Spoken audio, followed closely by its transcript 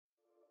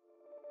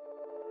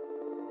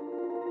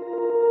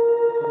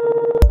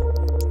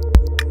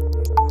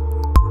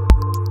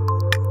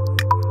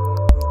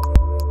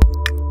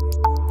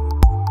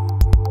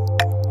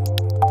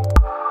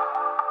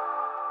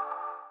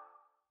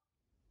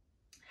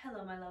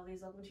Hello my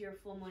lovelies, welcome to your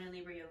full moon in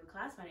Libra yoga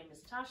class. My name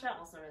is Natasha,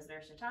 also known as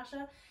Nurse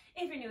Natasha.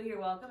 If you're new here,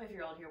 welcome. If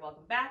you're old here,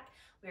 welcome back.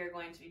 We are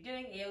going to be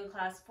doing a yoga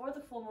class for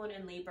the full moon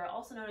in Libra,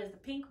 also known as the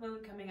pink moon,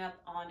 coming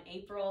up on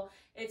April.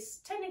 It's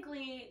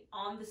technically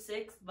on the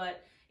 6th,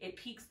 but it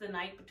peaks the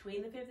night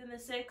between the 5th and the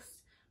 6th.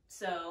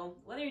 So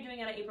whether you're doing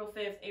it on April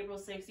 5th, April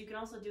 6th, you can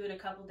also do it a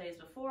couple days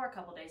before, a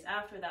couple days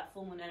after. That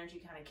full moon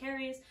energy kind of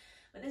carries.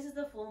 But this is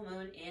the full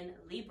moon in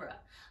Libra.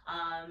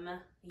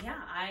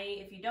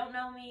 If you don't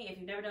know me, if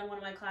you've never done one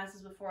of my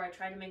classes before, I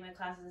try to make my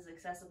classes as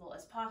accessible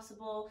as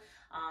possible.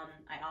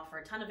 I offer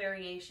a ton of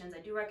variations. I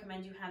do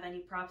recommend you have any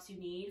props you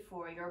need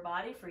for your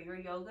body, for your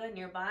yoga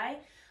nearby.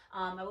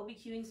 I will be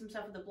cueing some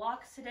stuff with the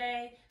blocks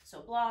today.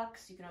 So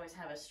blocks, you can always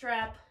have a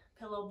strap,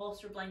 pillow,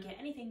 bolster, blanket,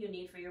 anything you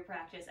need for your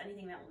practice,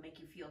 anything that will make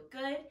you feel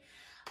good.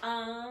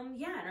 And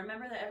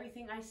remember that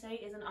everything I say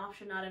is an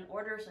option, not an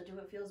order, so do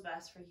what feels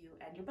best for you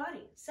and your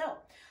body. So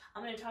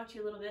I'm going to talk to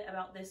you a little bit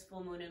about this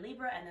full moon in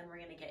Libra, and then we're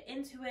going to get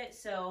into it.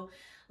 So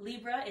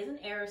Libra is an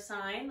air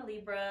sign.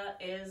 Libra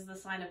is the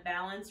sign of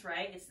balance,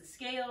 right? It's the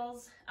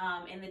scales.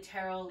 In the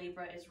tarot,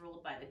 Libra is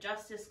ruled by the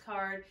Justice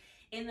card.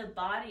 In the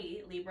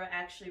body, Libra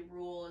actually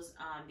rules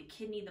the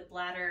kidney, the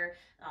bladder,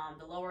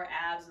 the lower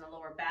abs, and the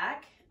lower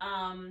back.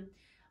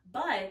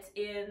 But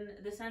in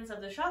the sense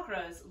of the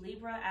chakras,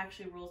 Libra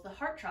actually rules the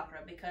heart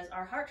chakra, because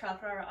our heart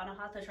chakra, our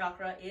Anahata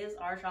chakra, is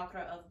our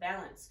chakra of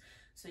balance.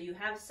 So you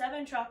have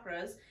 7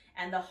 chakras,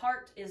 and the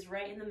heart is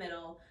right in the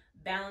middle,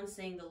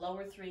 balancing the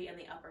lower 3 and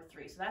the upper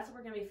 3. So that's what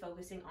we're going to be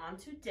focusing on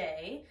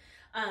today.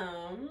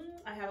 I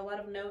have a lot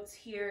of notes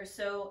here.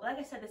 So like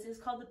I said, this is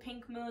called the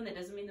pink moon. That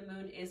doesn't mean the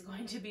moon is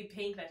going to be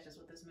pink. That's just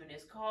what this moon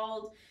is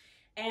called.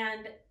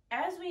 And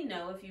as we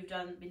know, if you've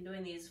been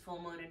doing these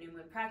full moon and new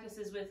moon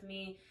practices with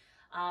me,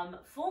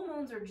 full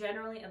moons are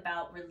generally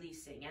about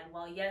releasing. And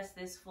while yes,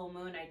 this full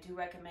moon, I do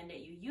recommend that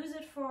you use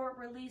it for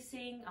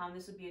releasing.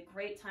 This would be a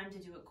great time to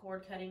do a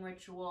cord cutting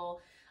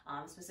ritual,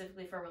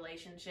 specifically for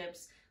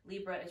relationships.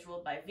 Libra is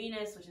ruled by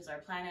Venus, which is our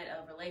planet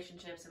of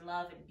relationships and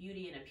love and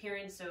beauty and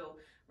appearance. So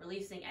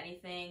releasing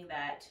anything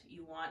that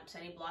you want,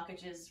 any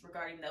blockages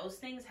regarding those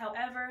things.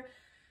 However,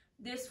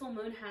 this full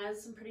moon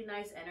has some pretty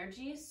nice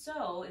energy.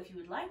 So if you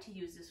would like to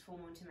use this full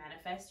moon to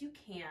manifest, you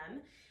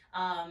can.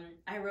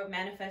 I wrote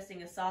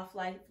manifesting a soft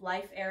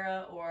life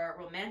era or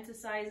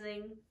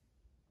romanticizing.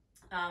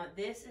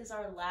 This is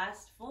our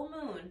last full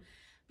moon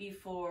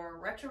before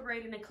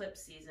retrograde and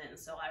eclipse season.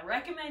 So I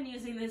recommend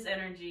using this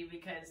energy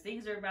because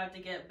things are about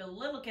to get a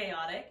little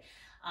chaotic.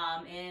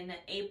 In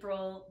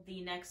April,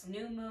 the next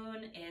new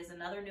moon is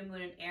another new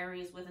moon in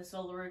Aries with a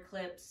solar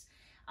eclipse.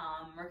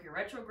 Mercury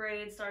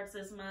retrograde starts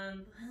this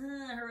month.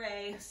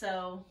 Hooray.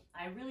 So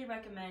I really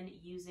recommend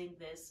using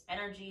this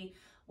energy,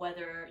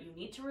 whether you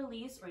need to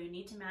release or you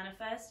need to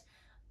manifest.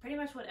 Pretty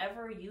much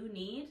whatever you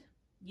need,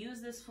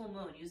 use this full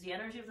moon. Use the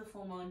energy of the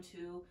full moon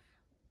to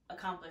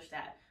accomplish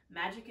that.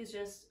 Magic is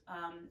just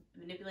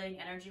manipulating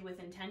energy with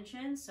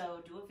intention.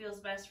 So do what feels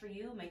best for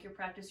you. Make your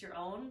practice your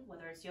own,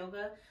 whether it's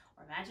yoga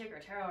or magic or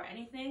tarot or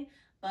anything.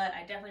 But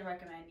I definitely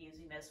recommend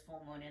using this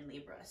full moon in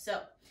Libra. So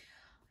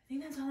I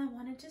think that's all I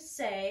wanted to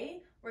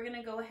say. We're going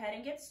to go ahead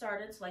and get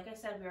started. So like I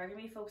said, we are going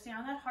to be focusing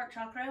on that heart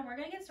chakra, and we're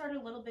going to get started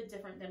a little bit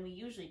different than we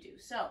usually do.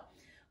 So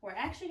we're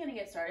actually going to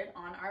get started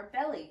on our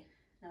belly.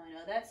 Now I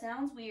know that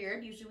sounds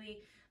weird. Usually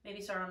we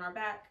maybe start on our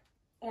back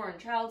or in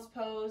child's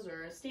pose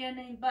or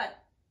standing,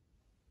 but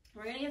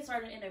we're going to get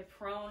started in a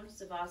prone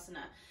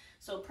savasana.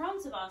 So prone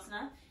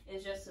savasana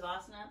is just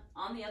savasana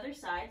on the other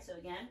side. So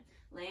again,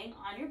 laying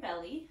on your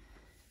belly.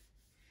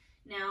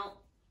 Now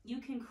you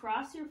can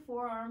cross your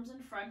forearms in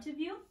front of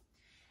you,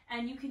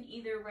 and you can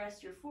either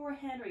rest your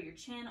forehead or your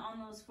chin on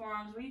those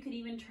forearms, or you could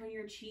even turn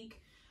your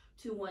cheek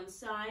to one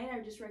side. I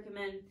just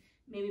recommend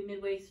maybe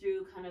midway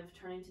through kind of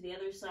turning to the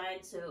other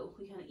side so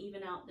we kind of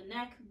even out the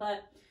neck.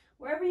 But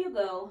wherever you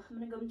go, I'm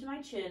going to go into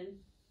my chin.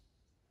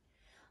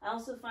 I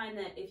also find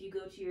that if you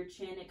go to your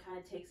chin, it kind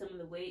of takes some of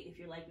the weight. If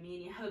you're like me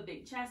and you have a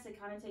big chest, it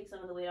kind of takes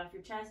some of the weight off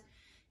your chest.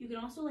 You can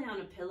also lay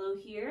on a pillow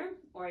here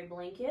or a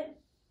blanket.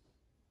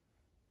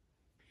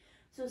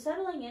 So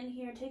settling in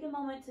here, take a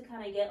moment to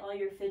kind of get all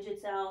your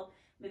fidgets out,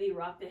 maybe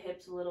rock the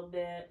hips a little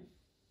bit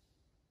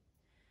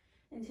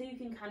until you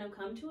can kind of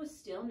come to a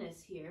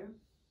stillness here.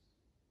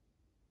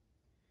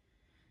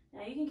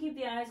 Now you can keep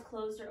the eyes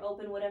closed or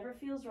open, whatever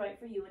feels right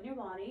for you and your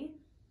body.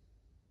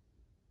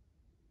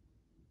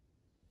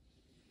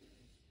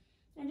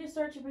 And just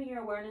start to bring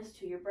your awareness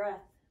to your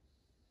breath.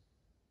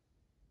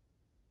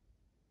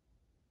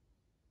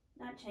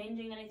 Not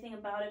changing anything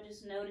about it,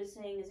 just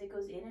noticing as it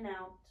goes in and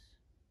out.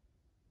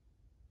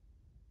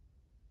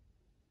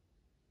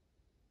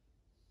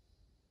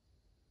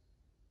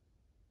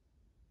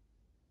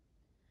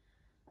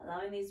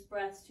 Allowing these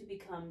breaths to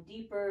become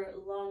deeper,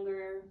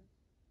 longer.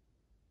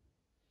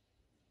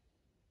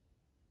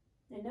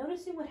 And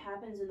noticing what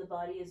happens in the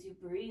body as you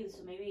breathe.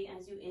 So maybe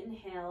as you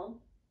inhale,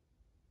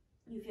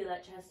 you feel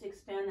that chest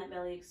expand, that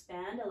belly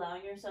expand,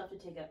 allowing yourself to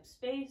take up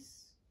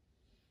space.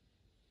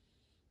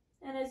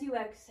 And as you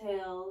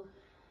exhale,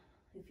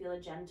 you feel a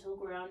gentle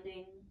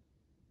grounding.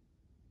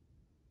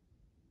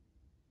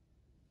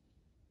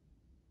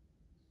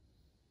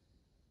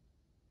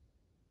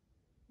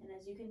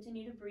 As you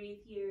continue to breathe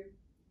here,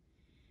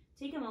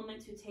 take a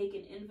moment to take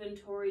an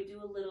inventory, do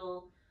a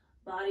little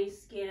body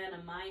scan,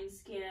 a mind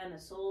scan, a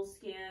soul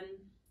scan.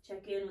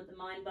 Check in with the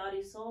mind,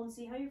 body, soul, and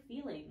see how you're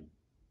feeling.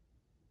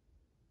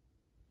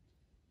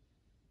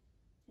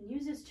 And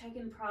use this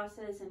check-in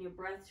process and your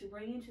breath to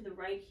bring you to the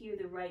right here,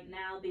 the right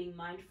now, being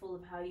mindful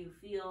of how you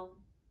feel.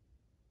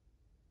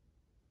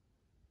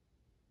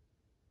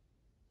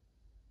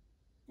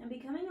 And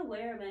becoming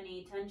aware of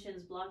any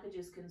tensions,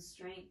 blockages,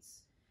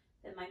 constraints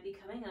that might be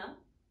coming up.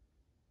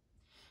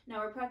 Now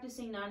we're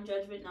practicing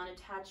non-judgment,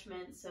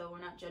 non-attachment, so we're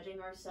not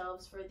judging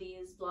ourselves for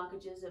these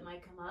blockages that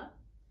might come up.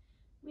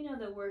 We know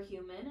that we're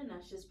human, and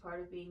that's just part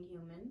of being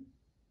human.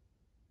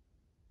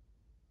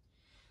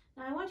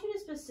 Now I want you to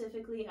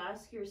specifically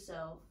ask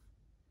yourself,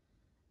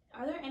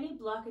 are there any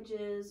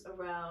blockages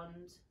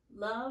around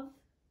love,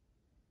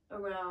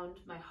 around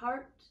my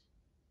heart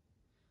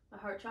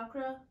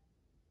chakra?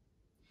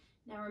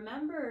 Now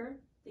remember,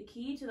 the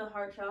key to the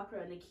heart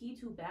chakra and the key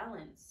to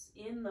balance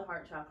in the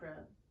heart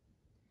chakra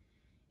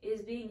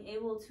is being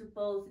able to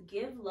both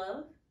give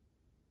love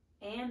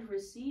and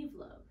receive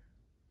love.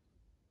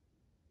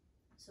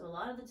 So a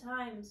lot of the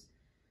times,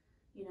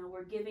 you know,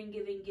 we're giving,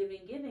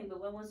 but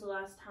when was the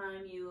last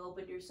time you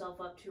opened yourself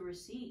up to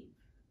receive?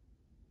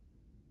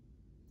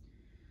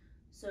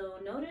 So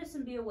notice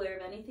and be aware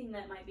of anything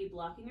that might be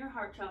blocking your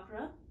heart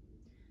chakra,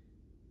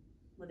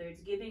 whether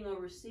it's giving or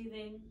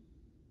receiving,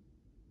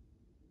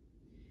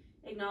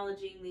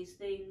 acknowledging these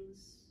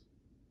things.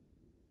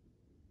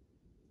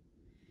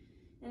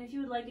 And if you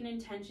would like an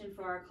intention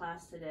for our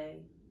class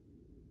today,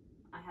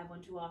 I have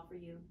one to offer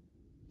you,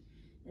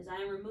 as I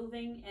am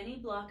removing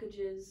any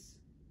blockages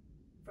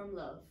from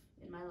love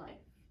in my life.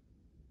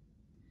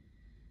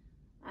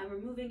 I'm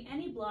removing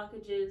any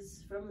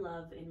blockages from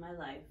love in my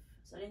life.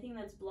 So anything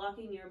that's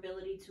blocking your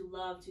ability to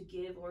love, to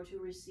give, or to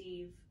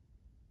receive,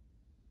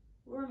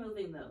 we're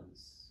removing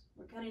those.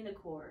 We're cutting the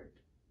cord.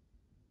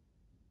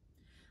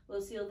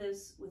 We'll seal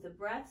this with a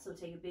breath, so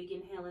take a big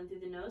inhale in through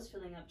the nose,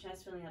 filling up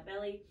chest, filling up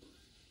belly,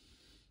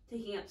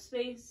 taking up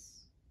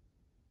space.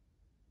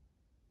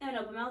 And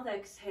open mouth,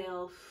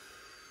 exhale.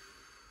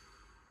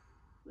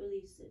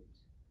 Release it.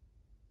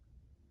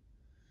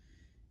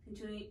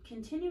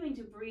 Continuing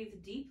to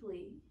breathe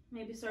deeply,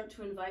 maybe start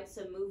to invite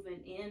some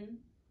movement in.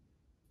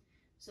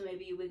 So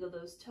maybe you wiggle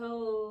those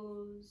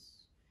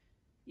toes,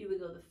 you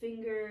wiggle the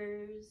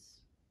fingers,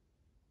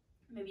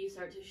 maybe you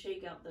start to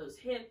shake out those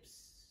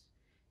hips,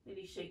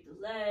 maybe shake the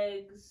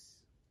legs.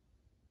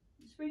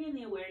 Just bringing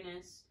the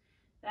awareness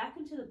back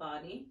into the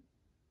body.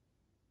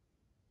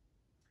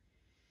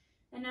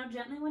 And now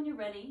gently when you're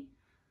ready,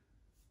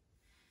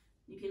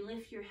 you can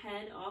lift your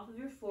head off of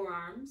your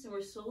forearms, and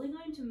we're slowly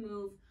going to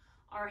move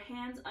our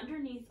hands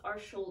underneath our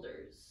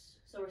shoulders.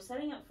 So we're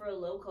setting up for a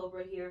low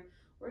cobra here.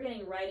 We're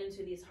getting right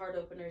into these heart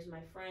openers,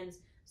 my friends.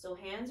 So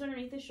hands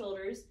underneath the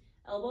shoulders,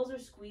 elbows are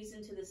squeezed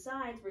into the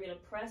sides. We're going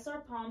to press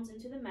our palms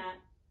into the mat,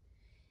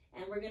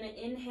 and we're going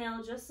to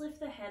inhale, just lift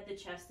the head, the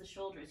chest, the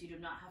shoulders. You do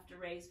not have to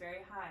raise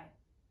very high.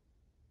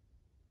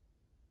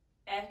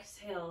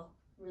 Exhale,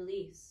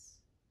 release.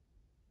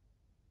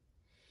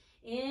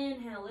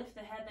 Inhale, lift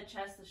the head, the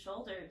chest, the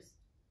shoulders.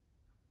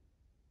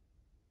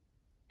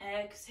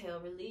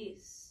 Exhale,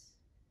 release.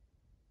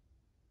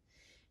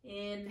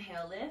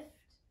 Inhale, lift.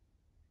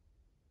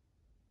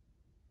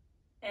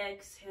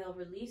 Exhale,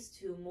 release.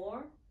 2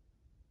 more.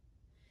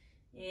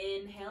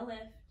 Inhale,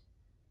 lift.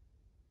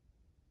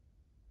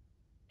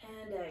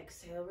 And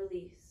exhale,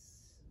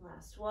 release.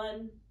 Last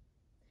one.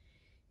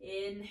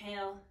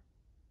 Inhale.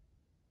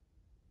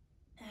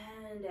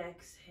 And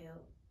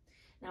exhale.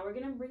 Now we're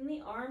going to bring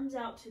the arms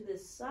out to the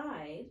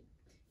side,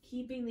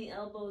 keeping the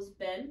elbows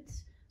bent.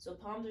 So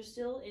palms are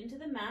still into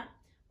the mat,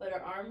 but our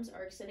arms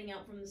are extending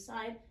out from the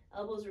side,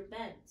 elbows are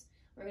bent.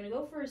 We're going to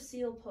go for a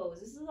seal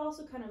pose. This is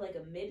also kind of like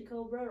a mid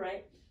cobra,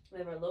 right? We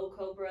have our low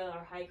cobra,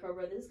 our high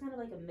cobra. This is kind of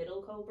like a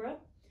middle cobra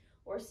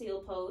or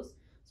seal pose.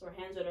 So our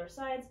hands are at our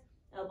sides,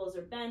 elbows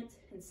are bent.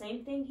 And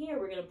same thing here,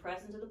 we're going to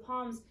press into the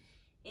palms.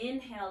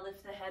 Inhale,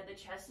 lift the head, the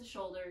chest, the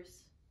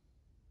shoulders.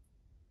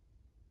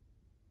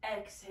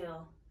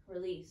 Exhale,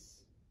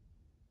 release.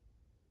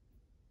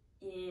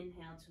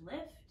 Inhale to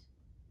lift.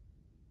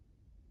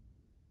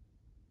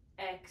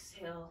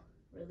 Exhale,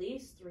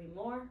 release. 3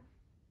 more.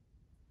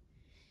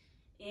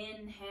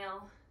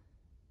 Inhale.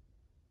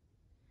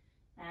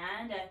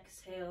 And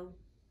exhale.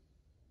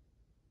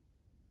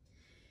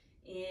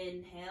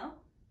 Inhale.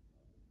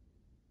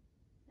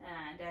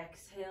 And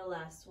exhale.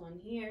 Last one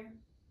here.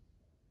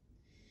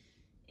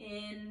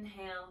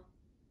 Inhale.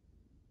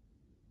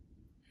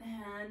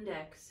 And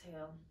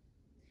exhale.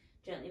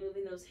 Gently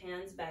moving those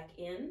hands back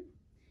in.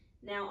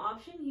 Now,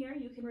 option here,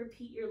 you can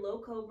repeat your low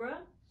cobra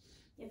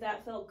if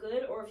that felt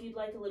good, or if you'd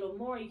like a little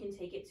more, you can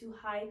take it to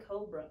high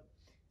cobra.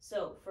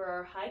 So for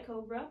our high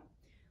cobra,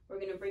 we're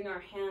going to bring our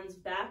hands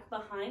back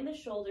behind the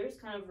shoulders,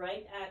 kind of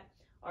right at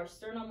our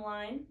sternum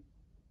line.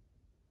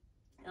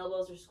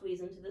 Elbows are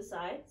squeezed into the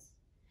sides.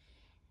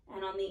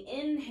 And on the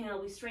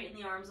inhale, we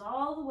straighten the arms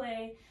all the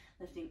way,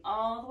 lifting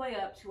all the way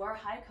up to our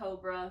high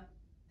cobra.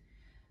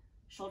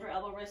 Shoulder,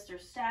 elbow, wrists are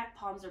stacked,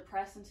 palms are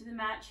pressed into the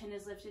mat, chin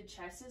is lifted,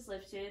 chest is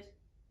lifted.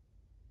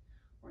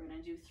 We're going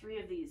to do 3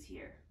 of these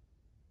here.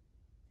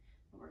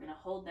 And we're going to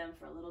hold them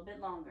for a little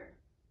bit longer.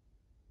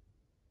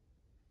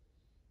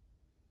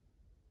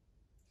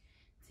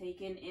 Take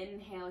an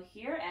inhale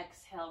here,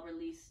 exhale,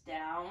 release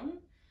down.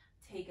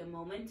 Take a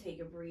moment, take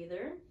a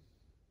breather.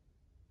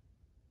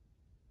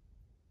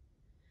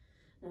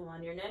 Now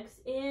on your next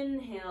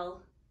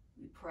inhale,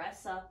 we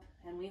press up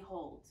and we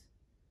hold.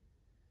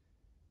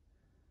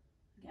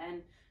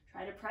 Again,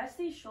 try to press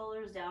these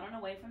shoulders down and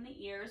away from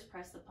the ears.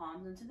 Press the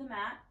palms into the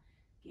mat.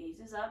 Gaze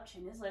is up,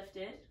 chin is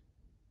lifted.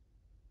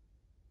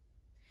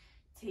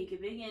 Take a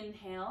big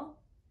inhale.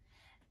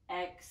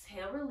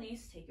 Exhale,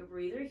 release. Take a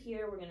breather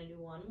here. We're going to do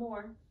 1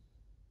 more.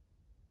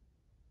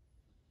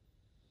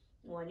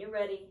 When you're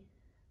ready,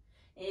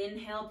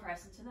 inhale,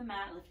 press into the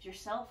mat. Lift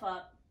yourself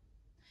up.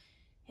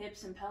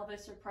 Hips and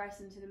pelvis are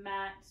pressed into the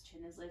mat.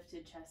 Chin is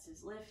lifted, chest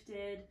is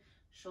lifted.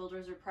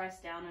 Shoulders are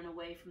pressed down and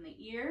away from the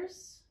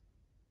ears.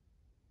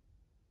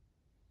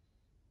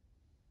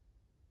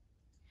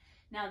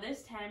 Now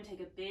this time, take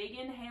a big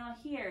inhale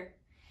here.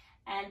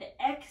 And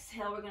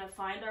exhale, we're going to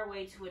find our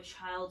way to a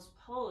child's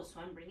pose. So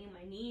I'm bringing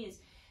my knees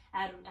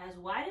as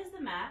wide as the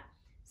mat,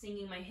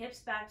 sinking my hips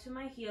back to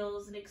my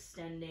heels and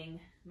extending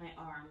my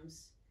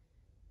arms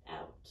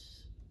out.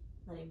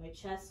 Letting my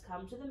chest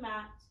come to the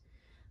mat,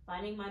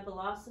 finding my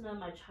balasana,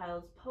 my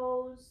child's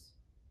pose.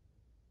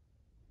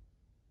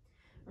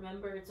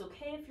 Remember, it's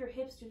okay if your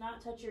hips do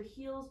not touch your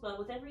heels, but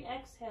with every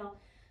exhale,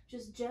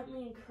 just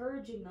gently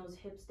encouraging those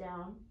hips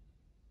down.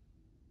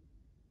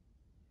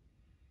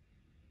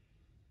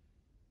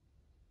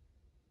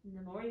 And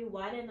the more you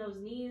widen those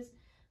knees,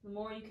 the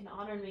more you can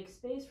honor and make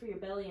space for your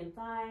belly and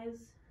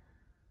thighs.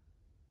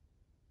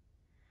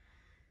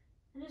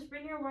 And just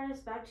bring your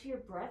awareness back to your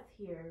breath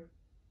here.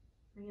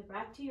 Bring it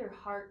back to your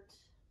heart.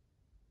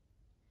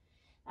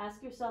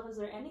 Ask yourself, is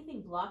there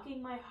anything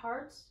blocking my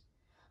heart,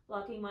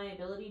 blocking my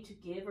ability to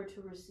give or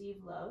to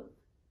receive love?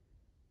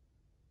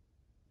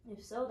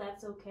 If so,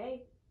 that's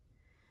okay.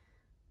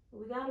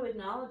 But we got to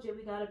acknowledge it.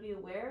 We got to be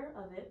aware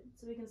of it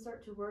so we can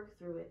start to work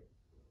through it.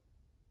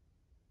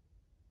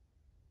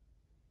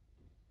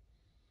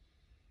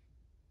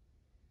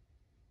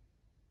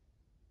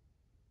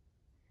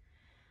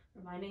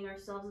 Reminding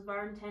ourselves of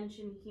our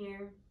intention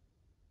here.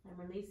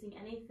 I'm releasing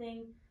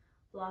anything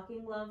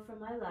blocking love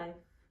from my life.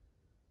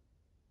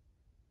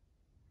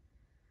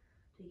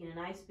 Taking a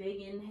nice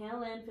big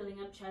inhale in, filling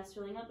up chest,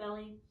 filling up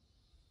belly.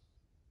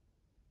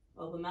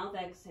 Open mouth,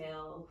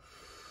 exhale.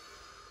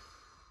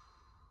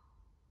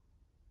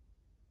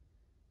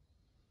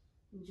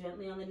 And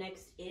gently on the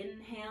next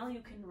inhale,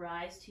 you can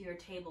rise to your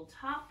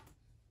tabletop.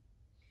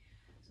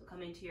 So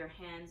coming to your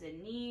hands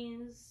and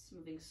knees,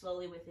 moving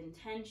slowly with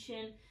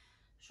intention.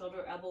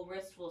 Shoulder, elbow,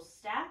 wrist will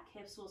stack.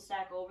 Hips will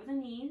stack over the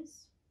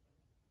knees.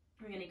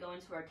 We're going to go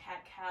into our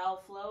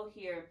cat-cow flow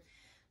here.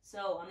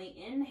 So on the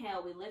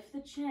inhale, we lift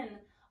the chin,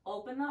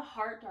 open the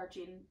heart,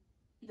 arching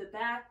the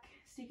back,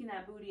 sticking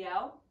that booty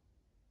out.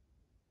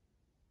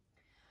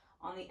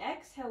 On the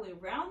exhale, we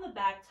round the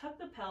back, tuck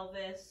the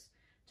pelvis,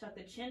 tuck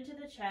the chin to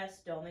the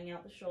chest, doming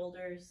out the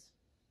shoulders.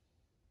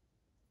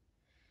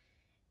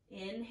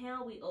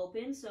 Inhale, we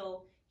open.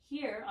 So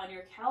here on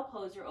your cow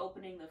pose, you're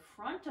opening the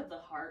front of the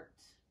heart.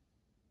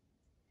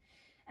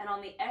 And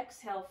on the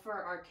exhale for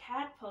our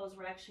cat pose,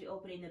 we're actually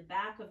opening the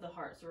back of the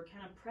heart. So we're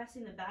kind of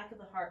pressing the back of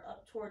the heart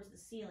up towards the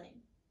ceiling.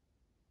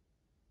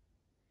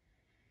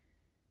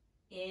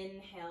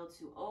 Inhale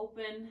to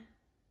open.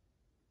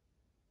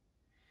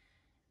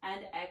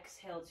 And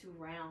exhale to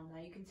round.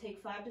 Now you can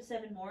take 5 to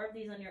 7 more of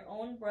these on your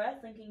own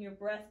breath, linking your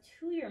breath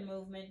to your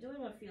movement,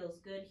 doing what feels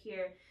good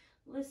here,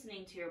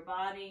 listening to your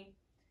body.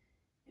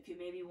 If you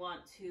maybe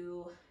want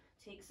to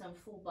take some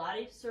full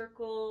body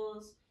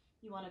circles,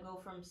 you want to go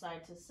from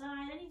side to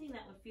side, anything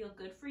that would feel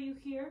good for you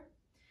here,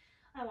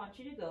 I want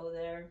you to go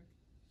there.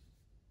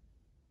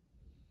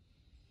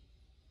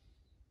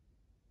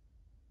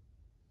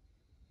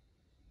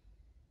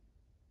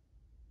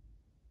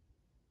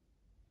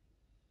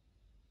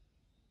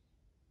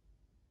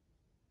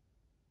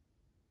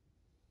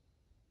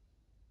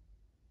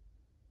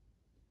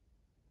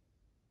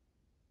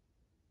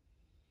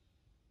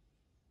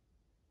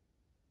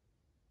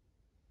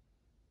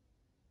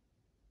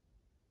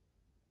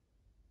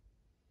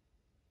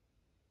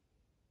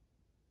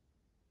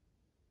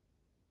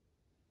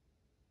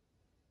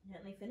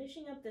 Gently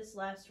finishing up this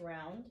last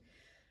round,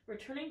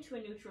 returning to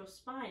a neutral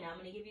spine. Now I'm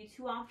going to give you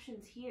 2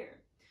 options here.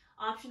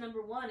 Option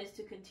number 1 is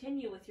to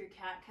continue with your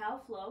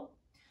cat-cow flow.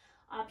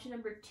 Option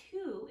number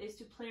 2 is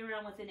to play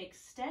around with an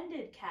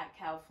extended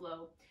cat-cow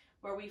flow,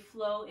 where we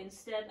flow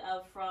instead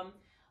of from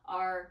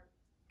our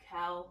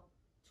cow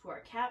to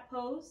our cat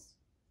pose.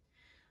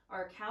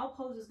 Our cow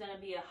pose is going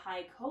to be a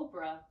high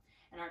cobra,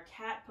 and our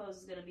cat pose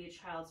is going to be a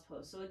child's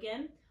pose. So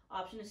again,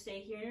 option to stay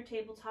here in your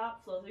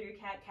tabletop, flow through your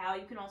cat-cow.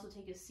 You can also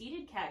take a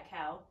seated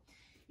cat-cow.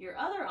 Your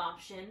other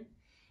option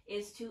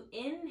is to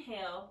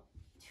inhale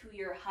to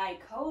your high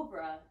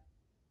cobra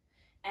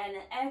and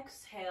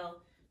exhale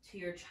to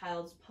your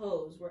child's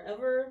pose.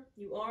 Wherever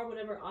you are,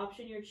 whatever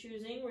option you're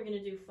choosing, we're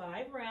going to do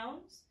 5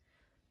 rounds.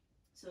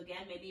 So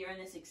again, maybe you're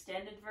in this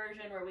extended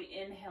version where we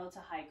inhale to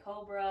high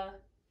cobra.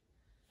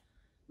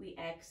 We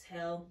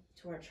exhale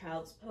to our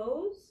child's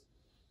pose.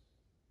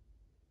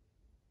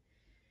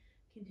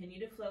 Continue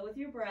to flow with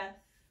your breath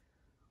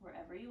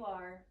wherever you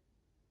are.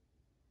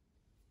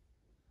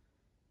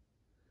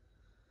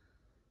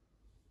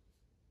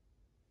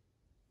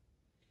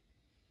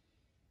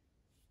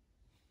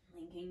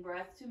 Linking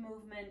breath to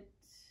movement.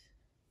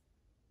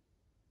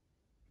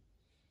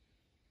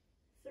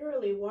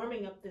 Thoroughly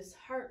warming up this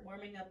heart,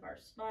 warming up our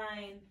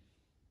spine.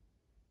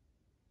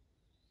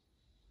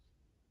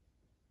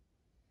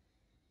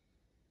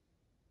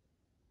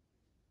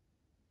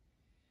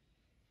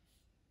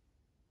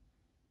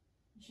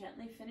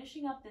 Gently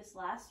finishing up this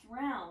last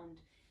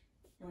round,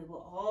 and we will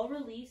all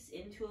release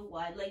into a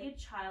wide-legged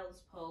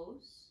child's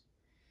pose.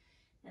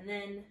 And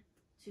then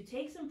to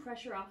take some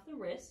pressure off the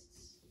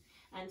wrists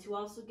and to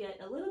also get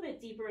a little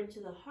bit deeper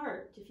into the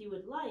heart, if you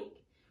would like,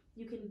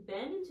 you can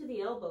bend into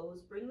the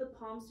elbows, bring the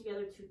palms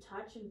together to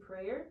touch in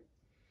prayer,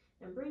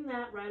 and bring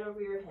that right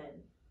over your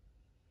head.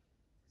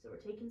 So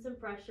we're taking some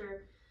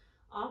pressure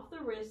off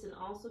the wrists and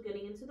also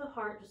getting into the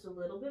heart just a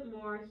little bit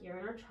more here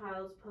in our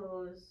child's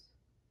pose.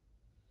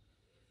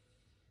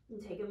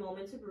 And take a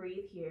moment to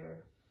breathe here.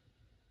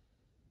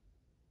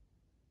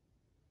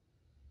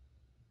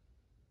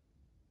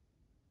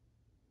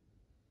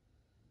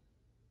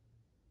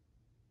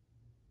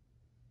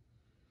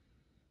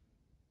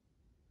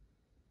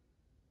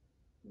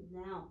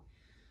 Now,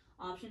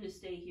 option to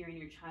stay here in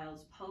your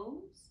child's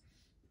pose.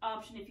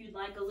 Option, if you'd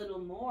like a little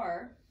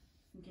more,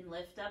 you can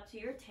lift up to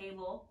your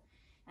table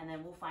and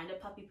then we'll find a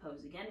puppy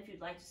pose. Again, if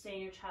you'd like to stay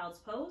in your child's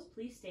pose,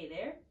 please stay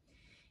there.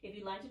 If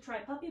you'd like to try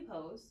puppy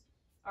pose,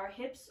 our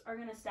hips are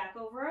going to stack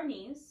over our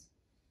knees,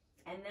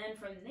 and then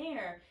from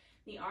there,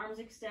 the arms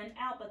extend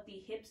out, but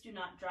the hips do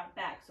not drop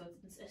back. So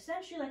it's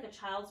essentially like a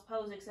child's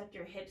pose, except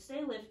your hips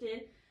stay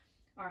lifted,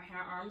 our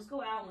arms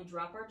go out, and we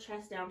drop our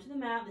chest down to the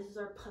mat. This is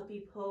our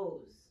puppy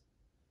pose.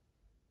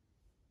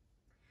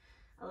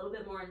 A little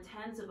bit more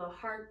intense of a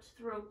heart,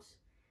 throat,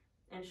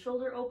 and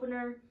shoulder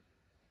opener.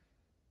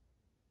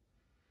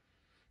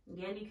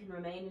 Again, you can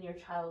remain in your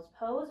child's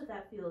pose if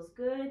that feels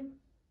good.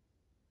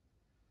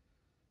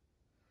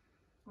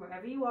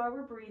 Wherever you are,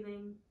 we're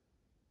breathing.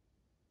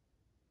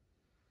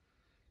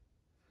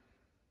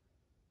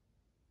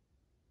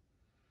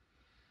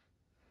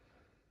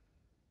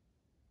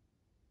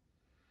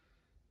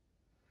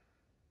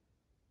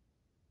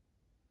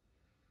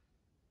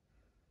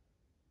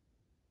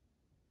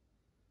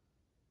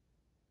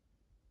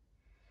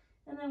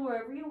 And then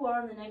wherever you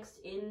are on the next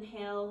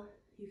inhale,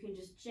 you can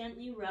just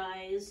gently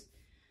rise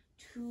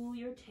to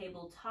your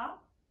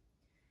tabletop.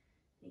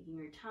 Taking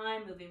your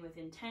time, moving with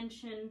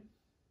intention.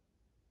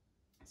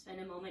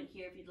 Spend a moment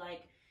here if you'd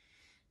like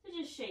to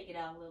just shake it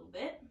out a little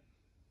bit.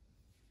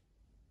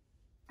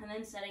 And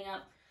then setting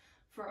up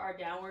for our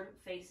downward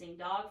facing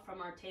dog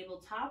from our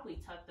tabletop, we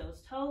tuck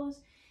those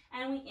toes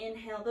and we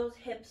inhale those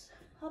hips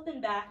up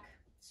and back,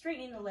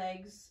 straightening the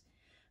legs,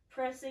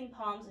 pressing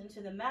palms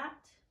into the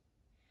mat,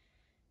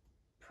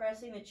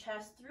 pressing the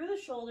chest through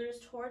the shoulders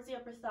towards the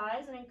upper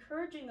thighs and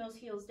encouraging those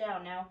heels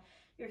down. Now,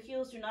 your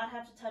heels do not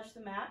have to touch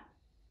the mat,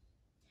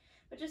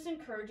 but just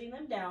encouraging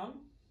them down.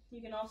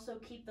 You can also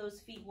keep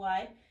those feet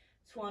wide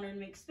to honor and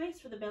make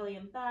space for the belly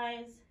and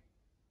thighs.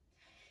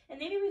 And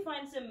maybe we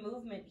find some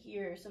movement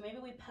here. So maybe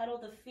we pedal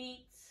the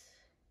feet.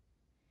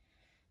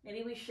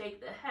 Maybe we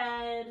shake the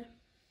head.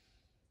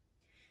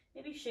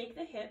 Maybe shake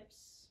the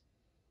hips.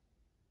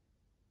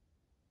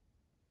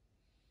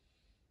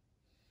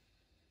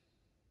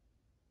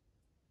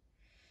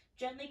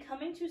 Gently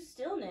coming to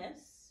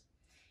stillness.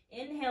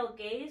 Inhale,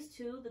 gaze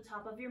to the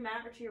top of your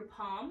mat or to your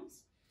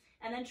palms.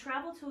 And then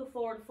travel to a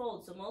forward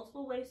fold. So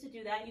multiple ways to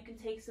do that. You can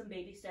take some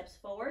baby steps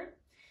forward.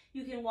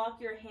 You can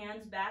walk your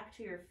hands back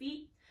to your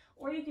feet,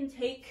 or you can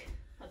take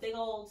a big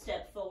old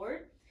step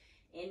forward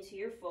into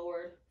your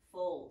forward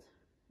fold.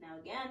 Now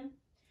again,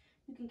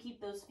 you can keep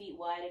those feet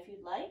wide if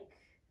you'd like.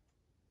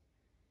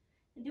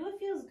 And do what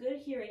feels good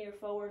here in your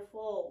forward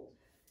fold.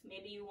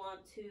 Maybe you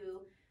want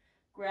to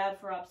grab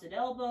for opposite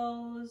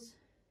elbows.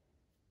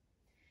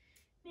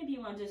 Maybe you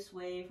want to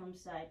sway from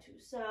side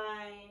to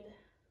side.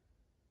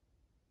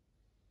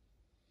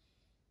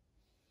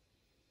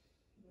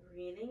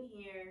 Breathing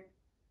here.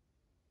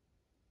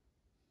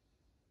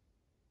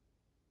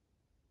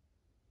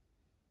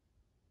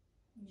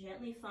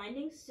 Gently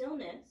finding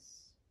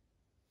stillness.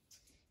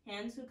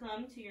 Hands who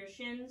come to your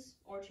shins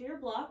or to your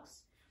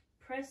blocks,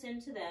 press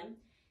into them.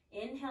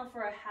 Inhale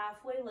for a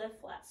halfway lift,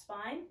 flat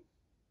spine.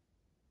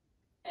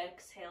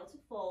 Exhale to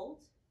fold.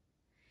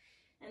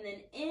 And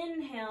then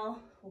inhale,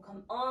 we'll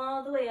come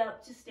all the way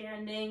up to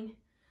standing.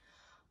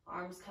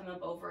 Arms come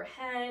up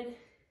overhead.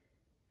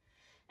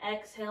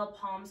 Exhale,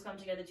 palms come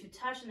together to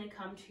touch and then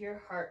come to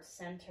your heart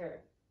center.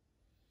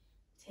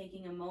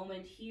 Taking a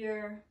moment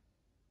here.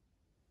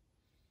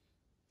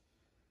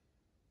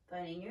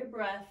 Finding your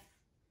breath.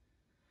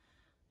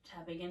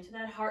 Tapping into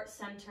that heart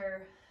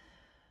center.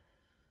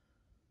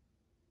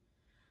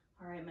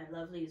 All right, my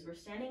lovelies, we're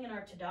standing in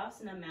our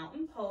Tadasana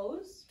mountain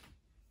pose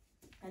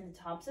at the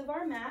tops of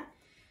our mat.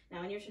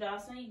 Now in your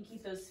Tadasana, you can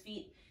keep those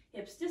feet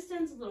hips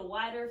distance, a little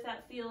wider if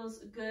that feels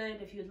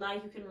good. If you'd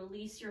like, you can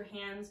release your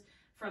hands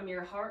from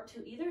your heart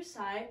to either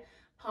side,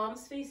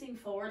 palms facing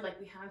forward like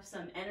we have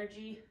some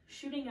energy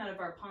shooting out of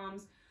our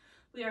palms.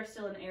 We are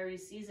still in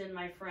Aries season,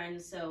 my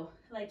friends, so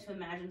I like to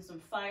imagine some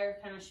fire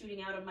kind of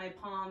shooting out of my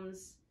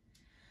palms.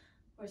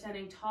 We're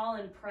standing tall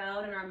and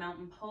proud in our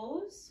mountain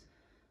pose.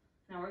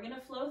 Now we're going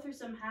to flow through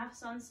some half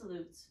sun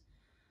salutes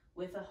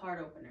with a heart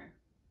opener.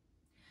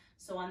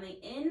 So on the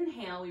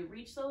inhale, we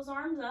reach those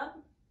arms up.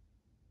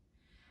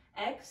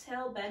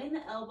 Exhale, bending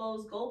the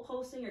elbows,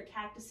 goalposting or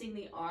cactusing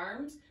the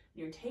arms.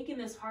 You're taking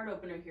this heart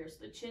opener here. So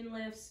the chin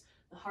lifts,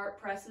 the heart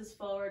presses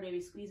forward, maybe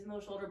squeezing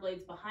those shoulder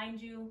blades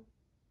behind you.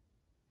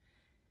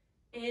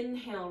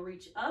 Inhale,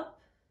 reach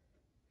up.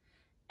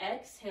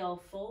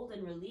 Exhale, fold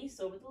and release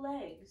over the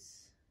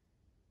legs.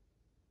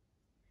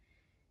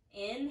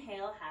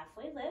 Inhale,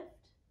 halfway lift.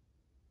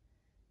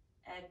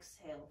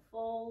 Exhale,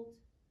 fold.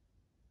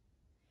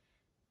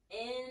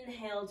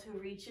 Inhale to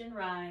reach and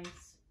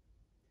rise.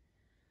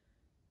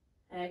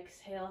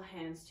 Exhale,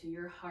 hands to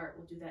your heart.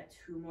 We'll do that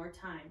 2 more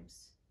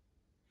times.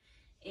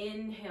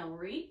 Inhale,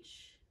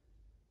 reach.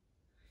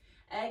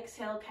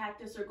 Exhale,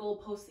 cactus or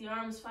goalpost the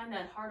arms. Find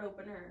that heart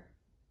opener.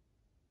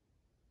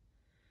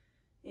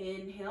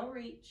 Inhale,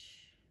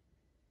 reach.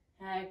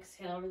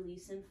 Exhale,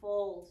 release and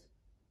fold.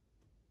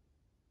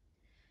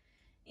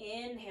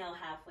 Inhale,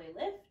 halfway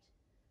lift.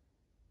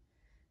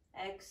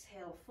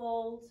 Exhale,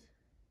 fold.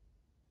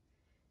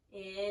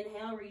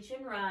 Inhale, reach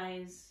and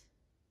rise.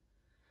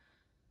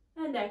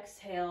 And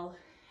exhale,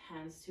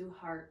 hands to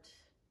heart.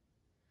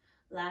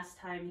 Last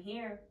time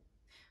here.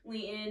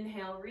 We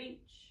inhale,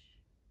 reach.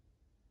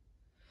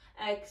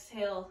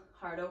 Exhale,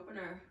 heart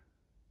opener.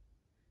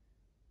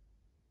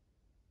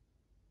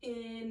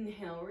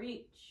 Inhale,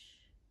 reach.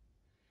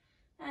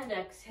 And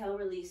exhale,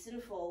 release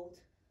and fold.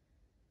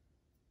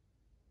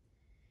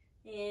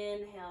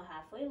 Inhale,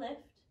 halfway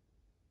lift.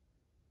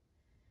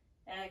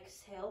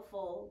 Exhale,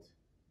 fold.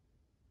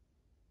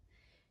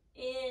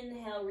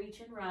 Inhale, reach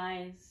and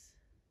rise.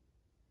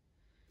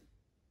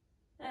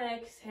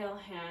 Exhale,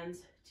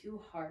 hands to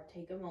heart.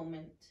 Take a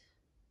moment.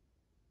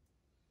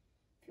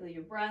 Feel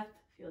your breath,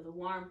 feel the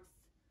warmth,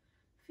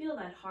 feel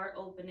that heart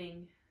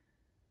opening.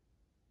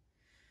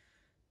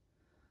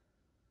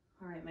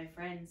 All right, my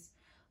friends,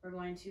 we're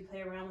going to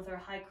play around with our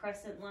high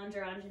crescent lunge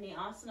or Anjani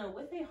Asana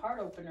with a heart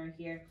opener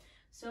here.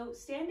 So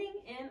standing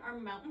in our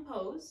mountain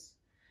pose,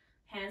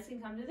 hands can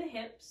come to the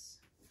hips.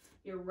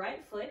 Your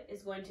right foot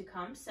is going to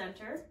come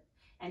center,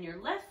 and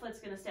your left foot's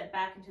going to step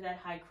back into that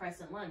high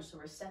crescent lunge. So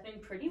we're stepping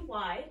pretty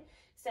wide,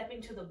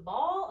 stepping to the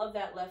ball of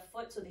that left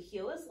foot so the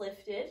heel is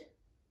lifted.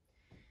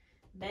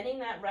 Bending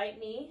that right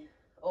knee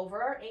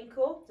over our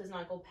ankle, does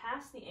not go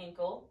past the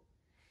ankle.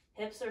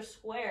 Hips are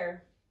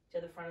square to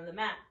the front of the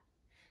mat.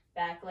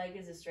 Back leg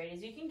is as straight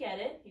as you can get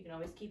it. You can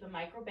always keep a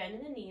micro bend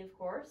in the knee, of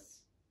course.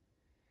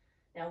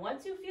 Now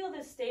once you feel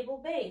this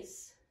stable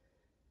base,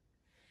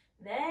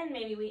 then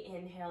maybe we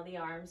inhale the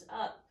arms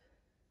up.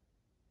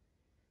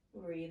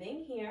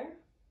 Breathing here.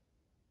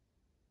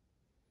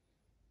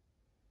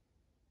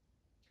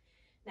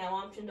 Now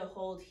option to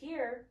hold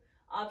here,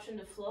 option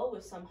to flow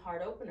with some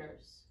heart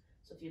openers.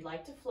 So if you'd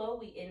like to flow,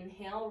 we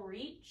inhale,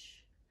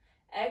 reach.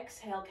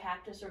 Exhale,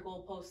 cactus or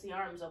goalpost the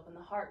arms, open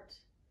the heart.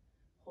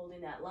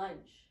 Holding that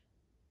lunge.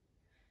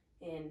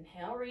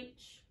 Inhale,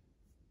 reach.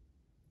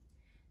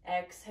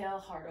 Exhale,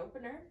 heart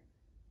opener.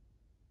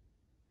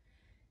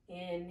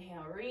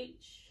 Inhale,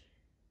 reach.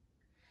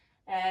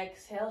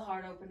 Exhale,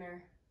 heart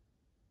opener.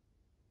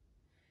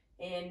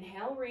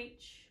 Inhale,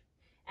 reach.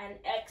 And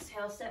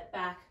exhale, step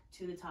back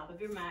to the top of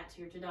your mat,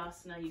 to your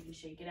Tadasana. You can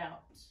shake it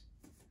out.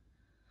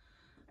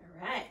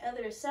 All right,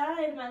 other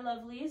side, my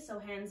lovelies. So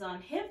hands on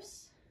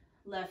hips.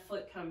 Left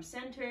foot comes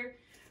center.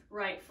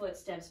 Right foot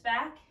steps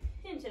back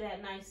into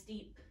that nice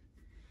deep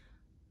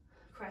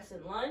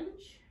crescent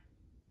lunge.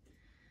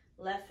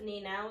 Left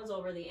knee now is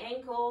over the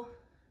ankle.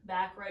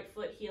 Back right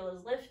foot heel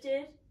is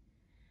lifted.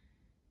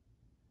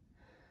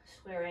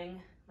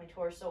 Squaring my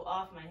torso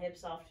off, my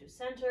hips off to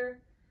center.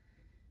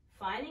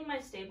 Finding my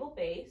stable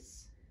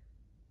base.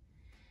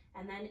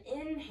 And then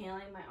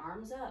inhaling my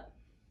arms up.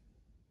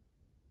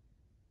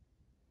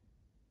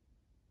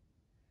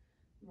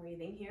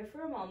 Breathing here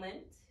for a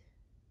moment.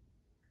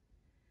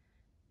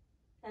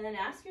 And then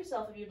ask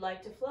yourself if you'd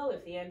like to flow.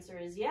 If the answer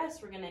is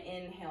yes, we're going to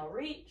inhale,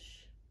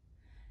 reach.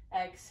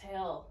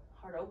 Exhale,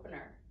 heart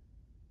opener.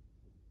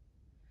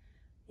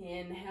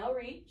 Inhale,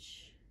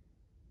 reach.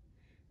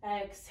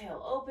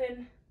 Exhale,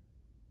 open.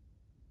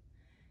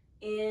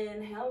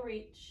 Inhale,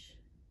 reach.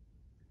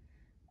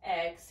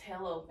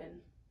 Exhale, open.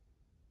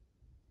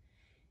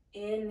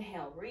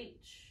 Inhale,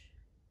 reach.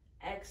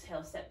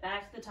 Exhale, step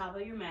back to the top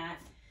of your mat.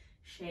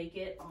 Shake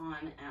it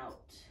on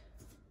out.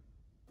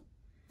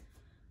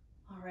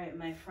 All right,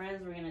 my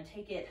friends, we're going to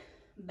take it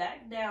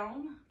back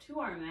down to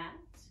our mat.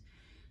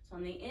 So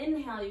on the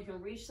inhale, you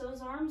can reach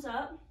those arms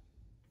up.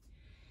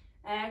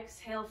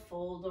 Exhale,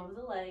 fold over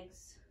the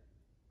legs.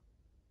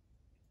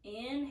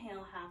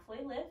 Inhale,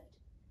 halfway lift.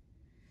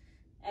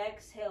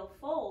 Exhale,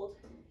 fold.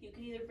 You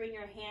can either bring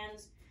your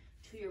hands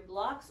to your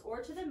blocks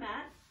or to the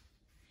mat.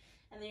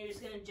 And then you're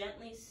just going to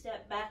gently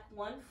step back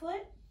one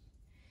foot,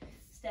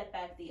 step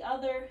back the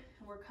other.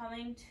 We're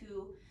coming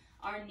to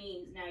our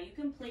knees. Now you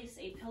can place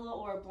a pillow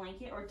or a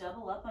blanket or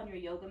double up on your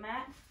yoga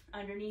mat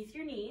underneath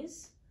your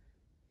knees.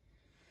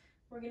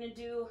 We're going to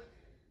do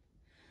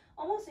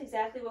almost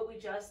exactly what we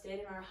just did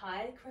in our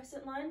high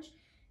crescent lunge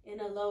in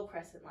a low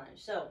crescent lunge.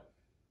 So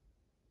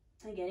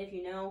again, if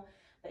you know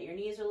that your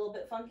knees are a little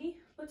bit funky,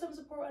 put some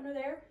support under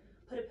there,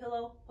 put a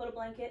pillow, put a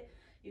blanket.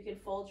 You can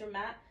fold your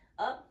mat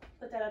up,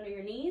 put that under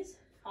your knees.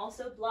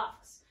 Also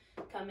blocks,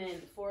 come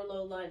in for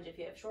low lunge. If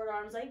you have short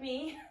arms like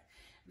me,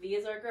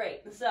 these are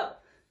great. So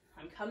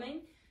I'm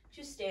coming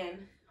to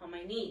stand on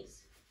my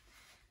knees.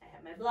 I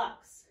have my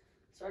blocks.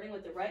 Starting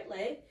with the right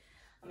leg,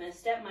 I'm going to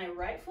step my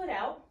right foot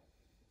out,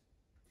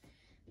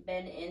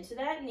 bend into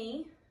that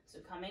knee. So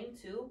coming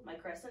to my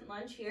crescent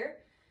lunge here.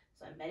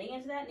 So I'm bending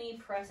into that knee,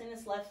 pressing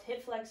this left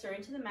hip flexor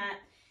into the mat.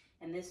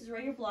 And this is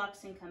where your blocks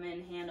can come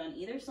in, hand on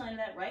either side of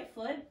that right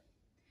foot.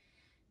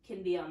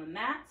 Can be on the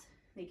mat,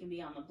 they can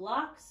be on the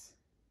blocks.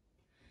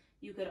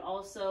 You could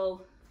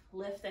also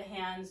lift the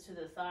hands to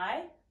the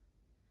thigh.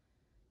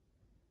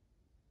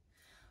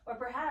 Or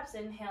perhaps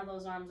inhale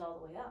those arms all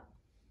the way up.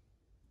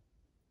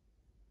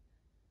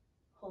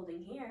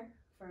 Holding here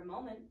for a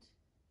moment.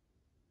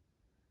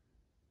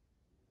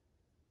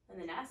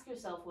 And then ask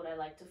yourself, would I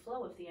like to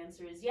flow? If the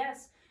answer is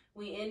yes,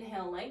 we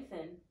inhale,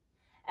 lengthen.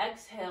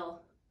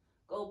 Exhale,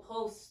 go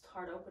post,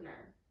 heart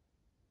opener.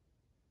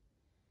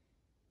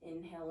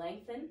 Inhale,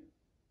 lengthen.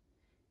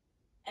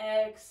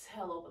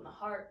 Exhale, open the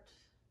heart.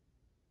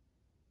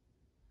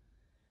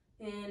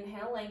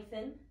 Inhale,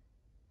 lengthen.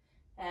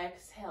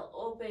 Exhale,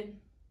 open.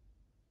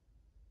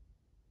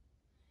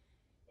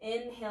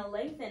 Inhale,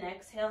 lengthen.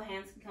 Exhale,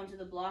 hands can come to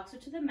the blocks or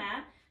to the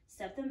mat.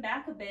 Step them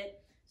back a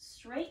bit.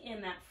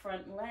 Straighten that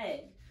front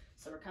leg.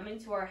 So we're coming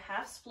to our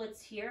half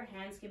splits here.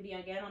 Hands can be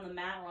again on the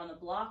mat or on the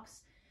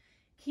blocks.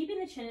 Keeping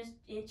the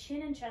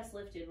chin and chest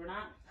lifted. We're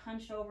not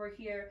hunched over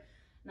here.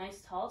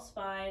 Nice tall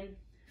spine.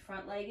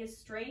 Front leg is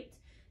straight.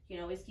 You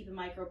can always keep a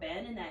micro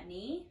bend in that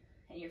knee.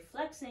 And you're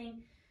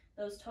flexing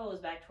those toes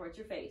back towards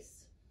your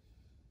face.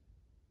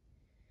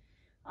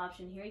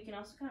 Option here, you can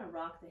also kind of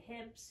rock the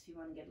hips if you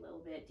want to get a little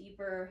bit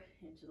deeper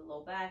into the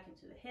low back,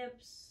 into the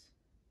hips.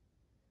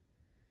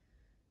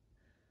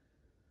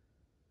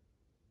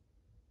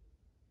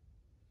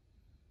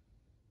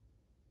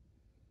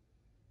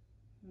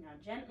 Now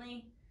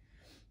gently,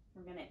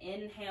 we're going to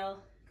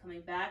inhale,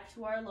 coming back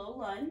to our low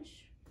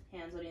lunge.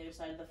 Hands on either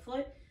side of the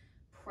foot.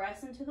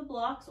 Press into the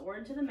blocks or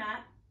into the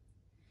mat.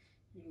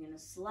 And you're going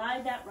to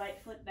slide that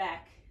right foot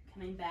back,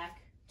 coming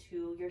back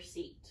to your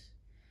seat.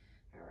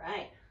 All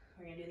right,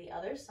 we're going to do the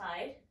other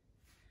side.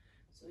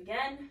 So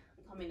again,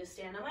 I'm coming to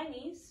stand on my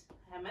knees.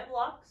 I have my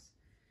blocks.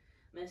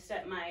 I'm going to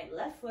step my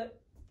left foot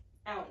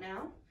out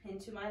now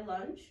into my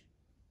lunge.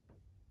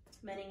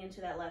 Bending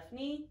into that left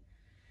knee.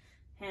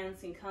 Hands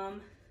can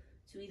come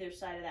to either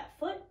side of that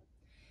foot.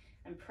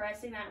 I'm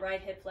pressing that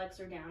right hip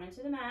flexor down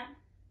into the mat.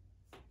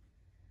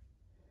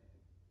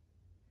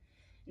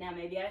 Now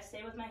maybe I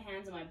stay with my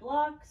hands on my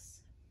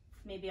blocks.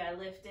 Maybe I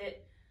lift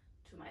it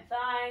to my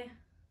thigh.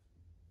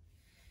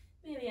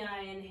 Maybe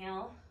I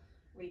inhale,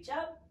 reach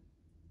up.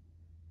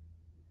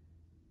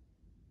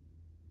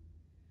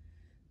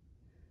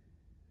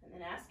 And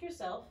then ask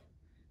yourself,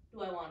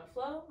 do I want to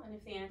flow? And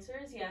if the answer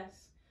is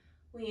yes,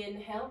 we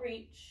inhale,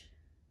 reach.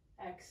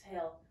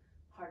 Exhale,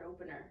 heart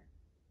opener.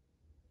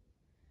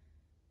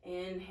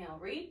 Inhale,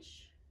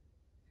 reach.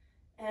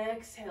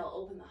 Exhale,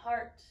 open the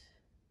heart.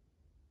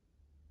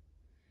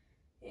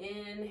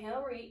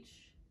 Inhale,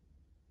 reach.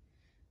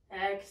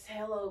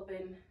 Exhale,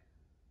 open.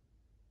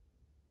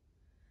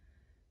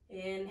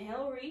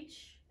 Inhale,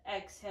 reach.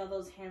 Exhale,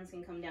 those hands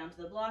can come down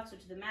to the blocks or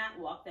to the mat.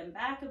 Walk them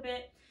back a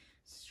bit.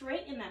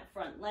 Straighten that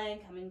front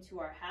leg, coming to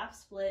our half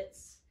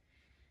splits.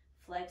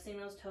 Flexing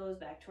those toes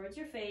back towards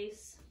your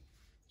face.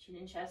 Chin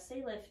and chest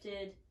stay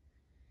lifted.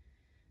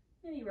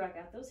 Maybe rock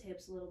out those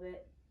hips a little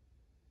bit.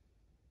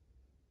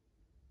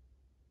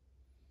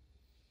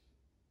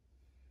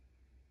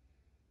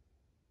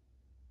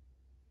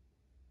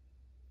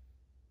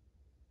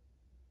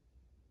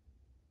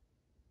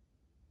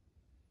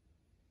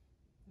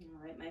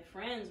 All right, my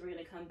friends, we're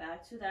going to come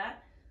back to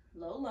that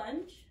low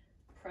lunge.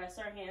 Press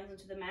our hands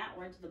into the mat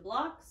or into the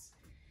blocks.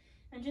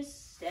 And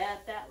just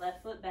step that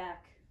left foot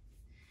back.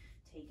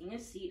 Taking a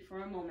seat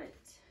for a moment.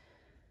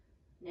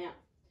 Now,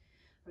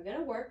 we're going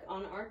to work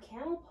on our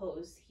camel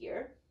pose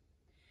here.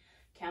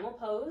 Camel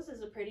pose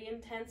is a pretty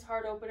intense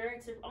heart opener.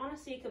 It's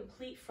honestly a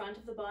complete front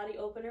of the body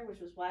opener, which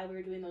was why we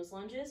were doing those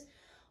lunges.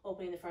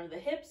 Opening the front of the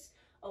hips,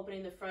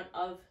 opening the front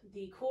of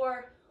the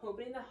core,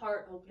 opening the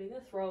heart, opening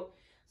the throat.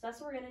 So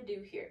that's what we're going to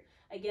do here.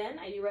 Again,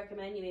 I do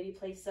recommend you maybe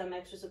place some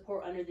extra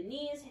support under the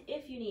knees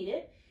if you need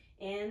it.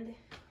 And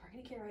we're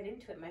going to get right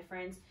into it, my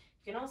friends.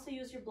 You can also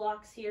use your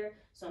blocks here.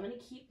 So I'm going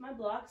to keep my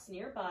blocks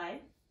nearby.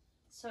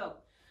 So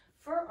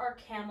for our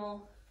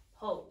camel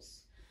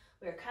pose,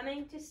 We're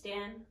coming to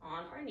stand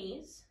on our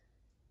knees.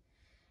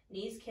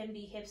 Knees can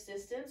be hips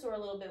distance or a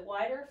little bit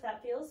wider if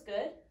that feels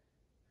good.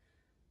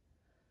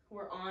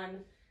 We're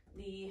on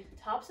the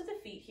tops of the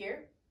feet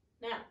here.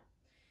 Now,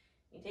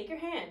 you take your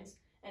hands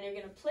and you're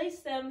going to place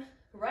them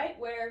right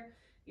where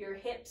your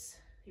hips,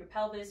 your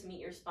pelvis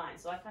meet your spine.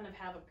 So I kind of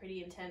have a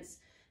pretty intense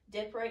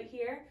dip right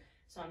here.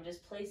 So I'm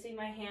just placing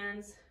my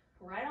hands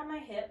right on my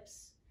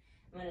hips.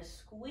 I'm going to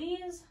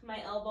squeeze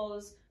my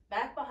elbows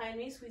back behind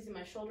me, squeezing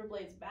my shoulder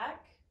blades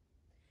back.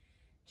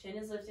 Chin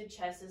is lifted,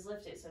 chest is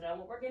lifted. So now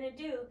what we're going to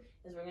do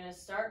is we're going to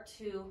start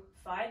to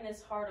find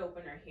this heart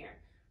opener here.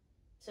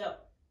 So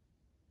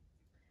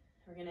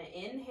we're going to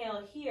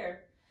inhale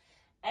here,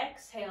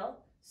 exhale,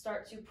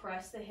 start to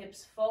press the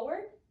hips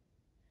forward,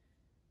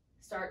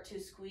 start to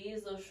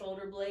squeeze those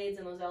shoulder blades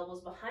and those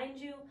elbows behind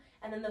you,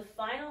 and then the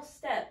final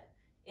step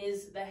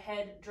is the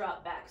head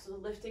drop back. So the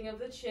lifting of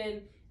the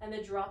chin and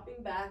the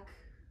dropping back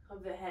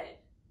of the head,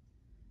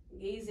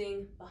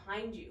 gazing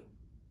behind you,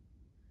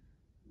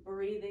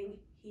 breathing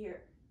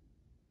here.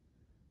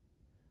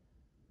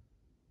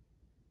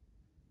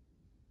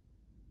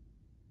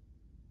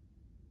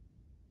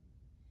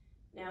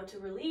 Now to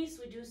release,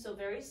 we do so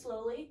very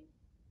slowly.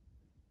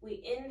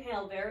 We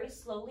inhale very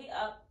slowly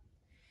up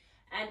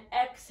and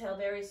exhale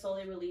very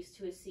slowly, release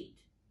to a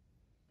seat.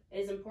 It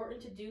is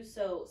important to do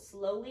so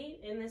slowly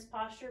in this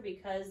posture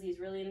because these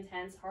really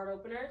intense heart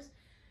openers,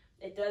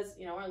 it does,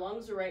 our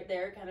lungs are right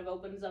there, kind of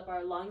opens up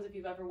our lungs. If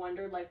you've ever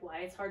wondered like why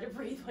it's hard to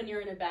breathe when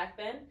you're in a back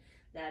bend,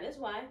 that is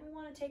why. We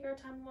want to take our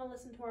time, we want to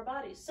listen to our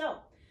bodies. So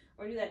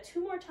we're going to do that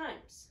 2 more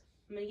times.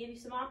 I'm going to give you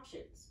some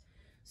options.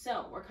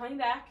 So we're coming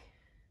back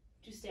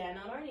to stand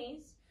on our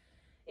knees.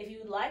 If you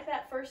would like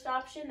that first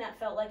option, that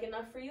felt like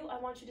enough for you, I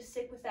want you to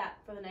stick with that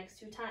for the next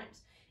 2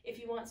 times. If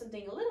you want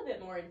something a little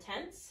bit more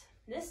intense,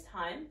 this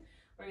time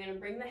we're going to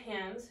bring the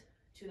hands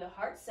to the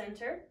heart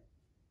center.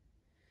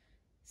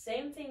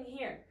 Same thing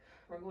here.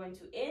 We're going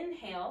to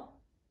inhale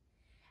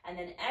and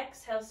then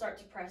exhale, start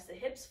to press the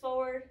hips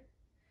forward,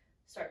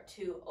 start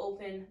to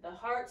open the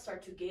heart,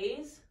 start to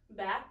gaze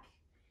back.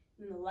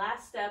 And the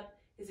last step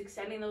is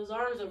extending those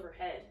arms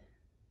overhead.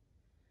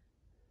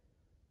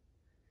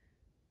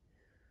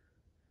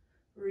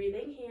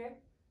 Breathing here.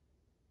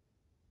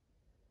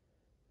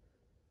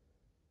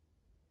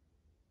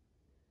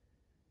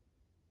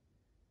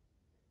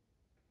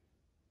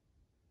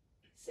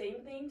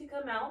 Same thing to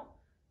come out.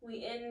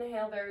 We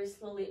inhale very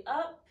slowly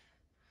up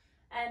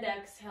and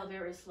exhale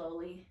very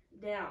slowly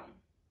down.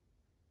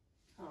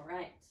 All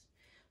right,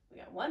 we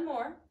got 1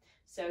 more.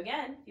 So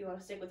again, if you want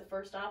to stick with the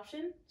first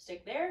option,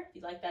 stick there. If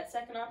you like that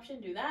second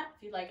option, do that.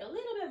 If you'd like a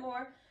little bit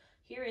more,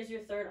 here is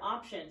your third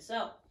option.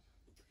 So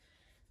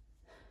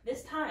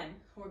this time,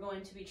 we're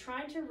going to be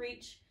trying to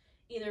reach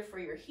either for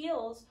your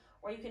heels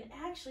or you can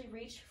actually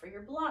reach for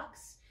your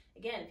blocks.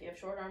 Again, if you have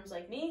short arms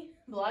like me,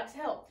 blocks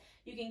help.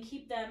 You can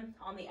keep them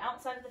on the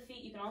outside of the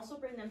feet. You can also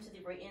bring them to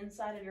the right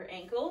inside of your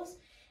ankles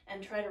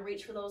and try to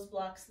reach for those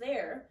blocks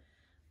there.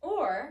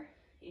 Or,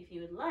 if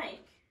you would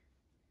like,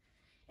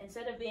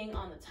 instead of being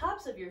on the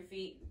tops of your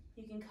feet,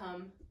 you can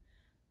come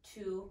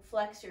to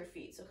flex your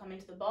feet. So coming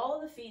to the ball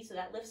of the feet, so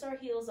that lifts our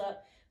heels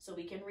up so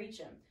we can reach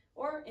them.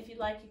 Or if you'd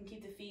like, you can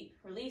keep the feet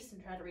released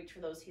and try to reach for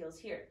those heels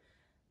here.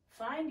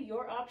 Find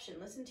your option.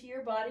 Listen to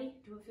your body.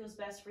 Do what feels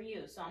best for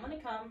you. So I'm going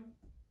to come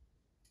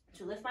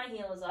to lift my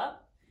heels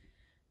up.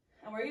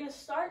 And we're going to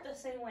start the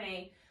same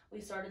way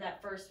we started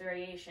that first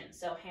variation.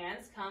 So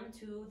hands come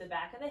to the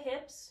back of the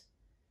hips.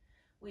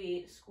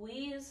 We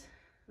squeeze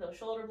those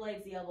shoulder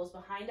blades, the elbows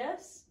behind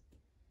us.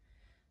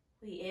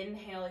 We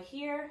inhale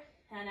here.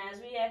 And as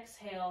we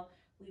exhale,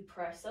 we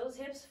press those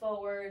hips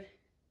forward.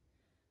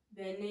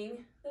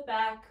 Bending the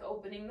back,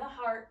 opening the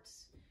heart,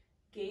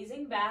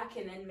 gazing back,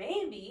 and then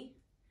maybe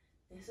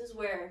this is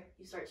where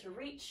you start to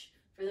reach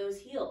for those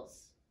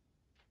heels.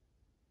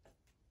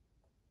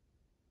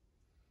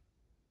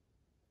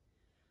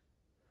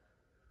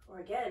 Or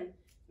again,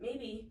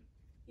 maybe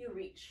you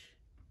reach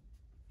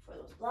for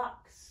those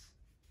blocks,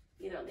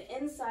 either on the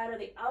inside or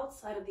the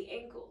outside of the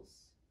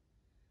ankles.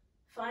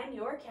 Find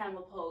your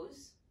camel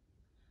pose.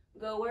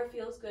 Go where it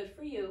feels good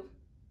for you.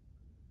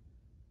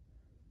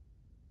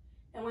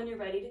 And when you're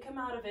ready to come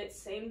out of it,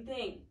 same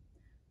thing.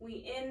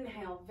 We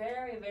inhale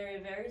very, very,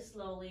 very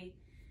slowly.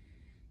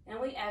 And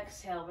we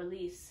exhale,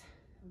 release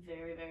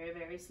very, very,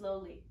 very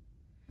slowly.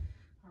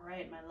 All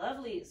right, my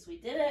lovelies, we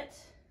did it.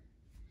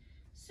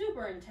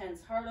 Super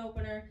intense heart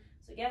opener.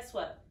 So guess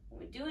what? When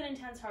we do an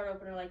intense heart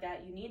opener like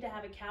that, you need to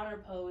have a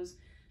counter pose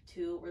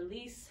to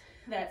release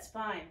that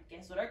spine.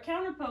 Guess what our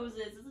counter pose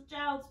is? It's a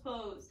child's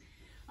pose.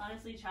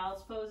 Honestly,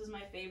 child's pose is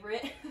my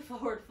favorite,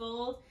 forward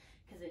fold,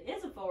 because it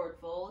is a forward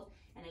fold.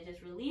 And it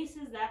just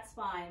releases that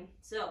spine.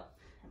 So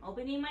I'm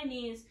opening my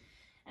knees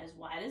as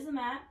wide as the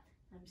mat.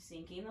 I'm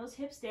sinking those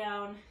hips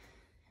down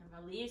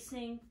and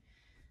releasing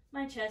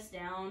my chest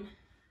down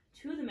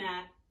to the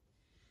mat.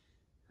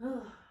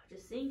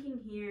 Just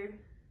sinking here.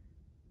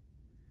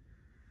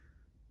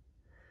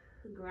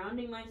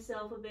 Grounding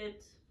myself a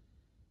bit.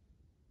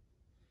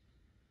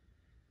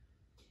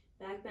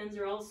 Back bends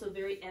are also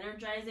very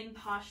energizing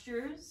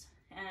postures,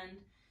 and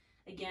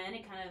again,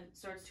 it kind of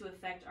starts to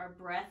affect our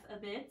breath a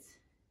bit.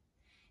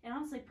 And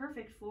honestly,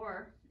 perfect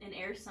for an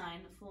air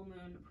sign, a full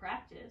moon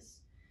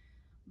practice.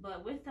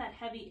 But with that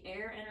heavy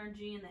air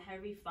energy and the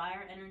heavy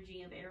fire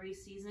energy of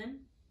Aries season,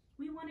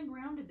 we want to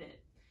ground a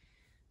bit.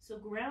 So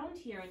ground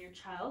here in your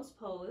child's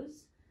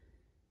pose.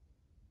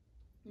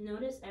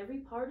 Notice every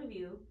part of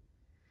you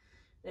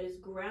that is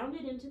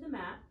grounded into the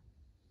mat.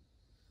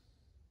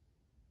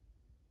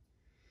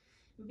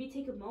 Maybe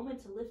take a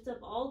moment to lift up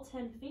all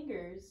 10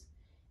 fingers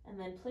and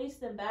then place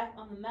them back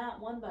on the mat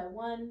one by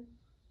one.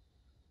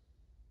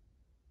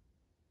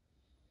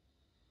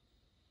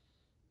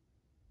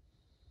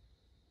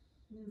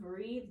 And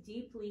breathe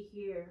deeply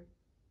here.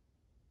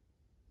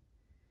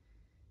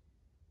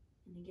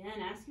 And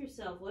again, ask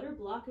yourself, what are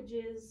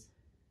blockages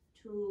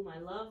to my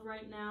love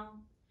right now?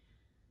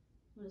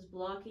 What is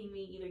blocking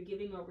me either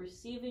giving or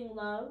receiving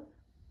love?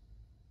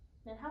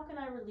 And how can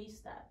I release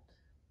that?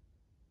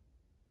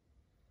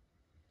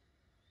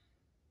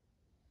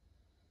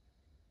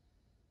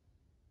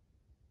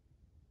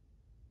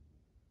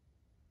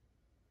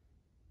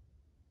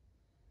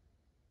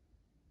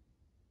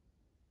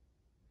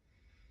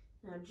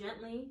 Now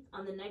gently,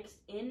 on the next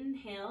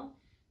inhale,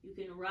 you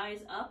can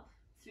rise up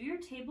through your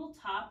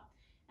tabletop,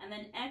 and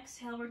then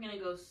exhale, we're going to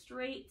go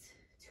straight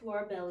to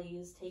our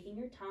bellies, taking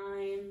your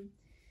time,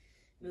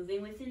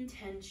 moving with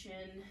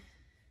intention.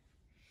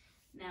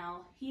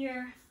 Now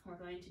here, we're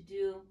going to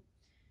do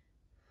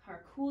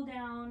our cool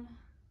down.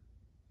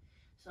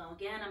 So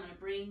again, I'm going to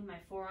bring my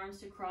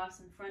forearms to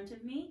cross in front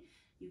of me.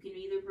 You can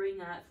either bring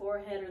that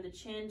forehead or the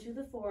chin to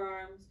the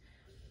forearms.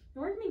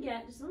 And we're going to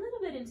get just a little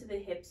bit into the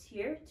hips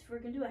here. We're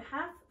going to do a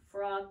half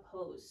frog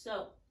pose.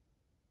 So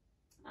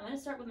I'm going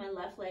to start with my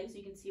left leg so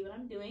you can see what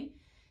I'm doing.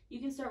 You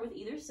can start with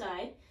either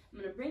side. I'm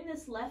going to bring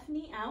this left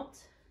knee out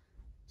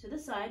to the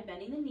side,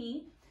 bending the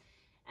knee.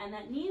 And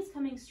that knee is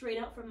coming straight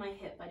out from my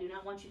hip. I do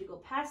not want you to go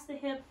past the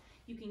hip.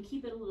 You can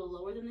keep it a little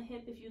lower than the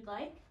hip if you'd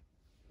like.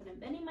 But I'm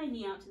bending my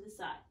knee out to the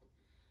side.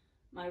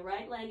 My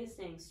right leg is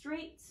staying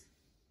straight.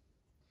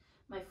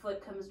 My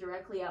foot comes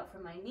directly out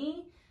from my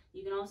knee.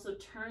 You can also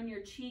turn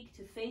your cheek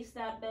to face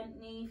that bent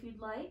knee if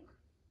you'd like.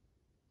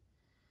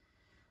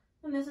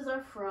 And this is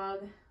our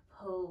frog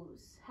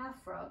pose,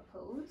 half frog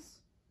pose.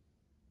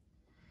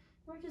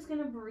 We're just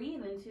going to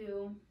breathe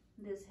into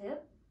this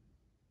hip.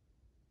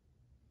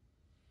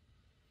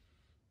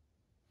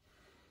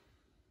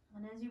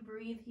 And as you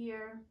breathe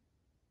here,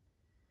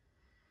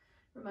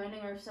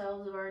 reminding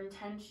ourselves of our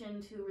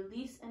intention to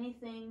release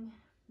anything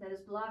that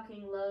is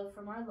blocking love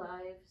from our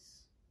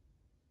lives.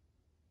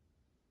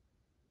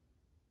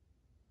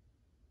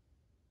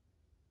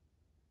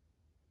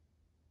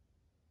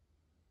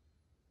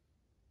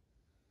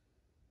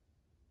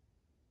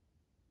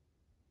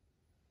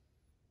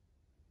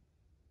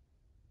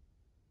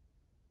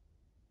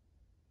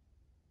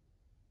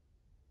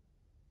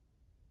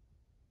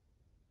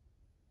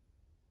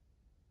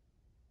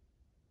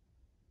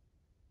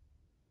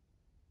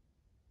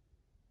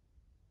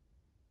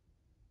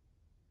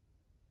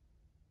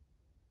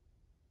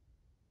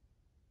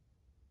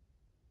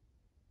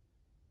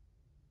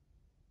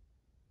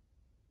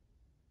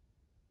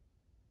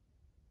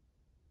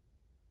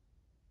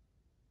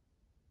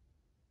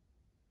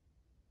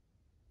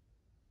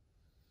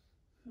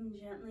 And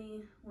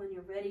gently, when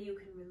you're ready, you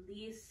can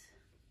release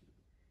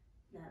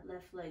that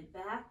left leg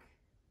back,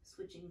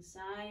 switching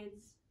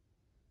sides.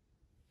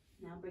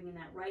 Now bringing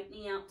that right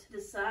knee out to the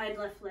side,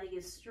 left leg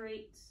is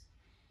straight.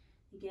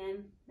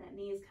 Again, that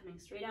knee is coming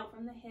straight out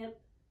from the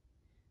hip,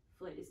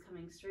 foot is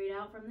coming straight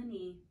out from the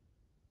knee.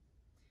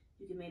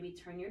 You can maybe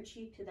turn your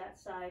cheek to that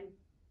side.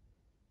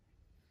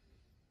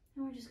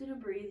 And we're just going to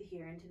breathe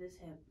here into this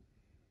hip.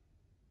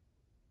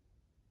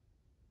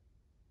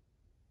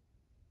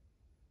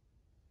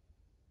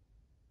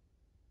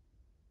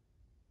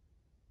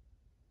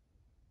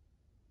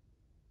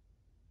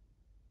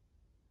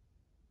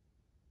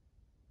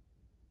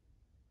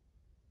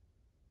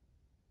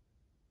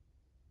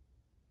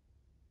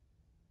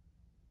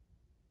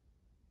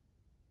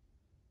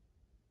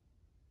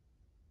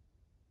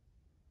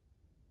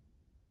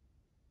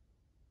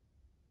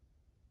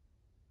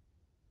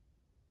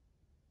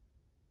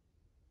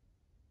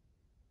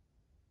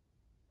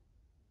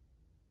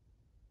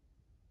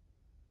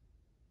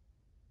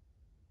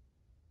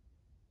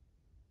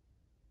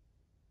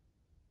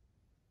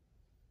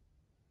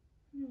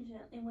 And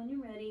gently, when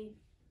you're ready,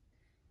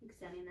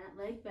 extending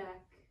that leg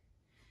back.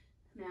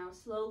 Now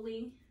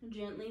slowly,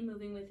 gently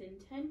moving with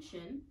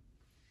intention,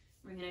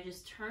 we're going to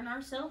just turn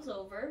ourselves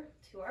over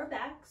to our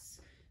backs.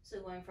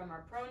 So going from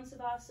our prone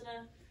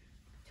Savasana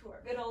to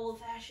our good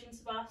old-fashioned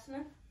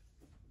Savasana.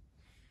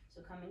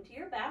 So coming to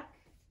your back.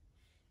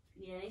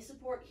 If you need any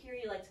support here,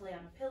 you like to lay on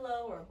a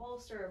pillow or a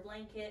bolster or a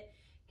blanket,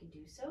 you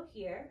can do so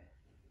here.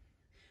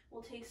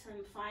 We'll take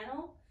some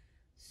final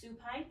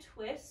supine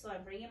twist. So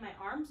I'm bringing my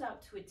arms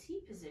out to a T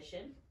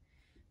position,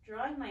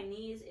 drawing my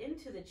knees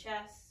into the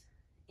chest,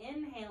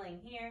 inhaling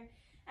here,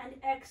 And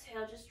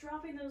exhale, just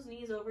dropping those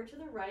knees over to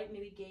the right,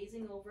 maybe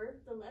gazing over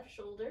the left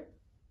shoulder.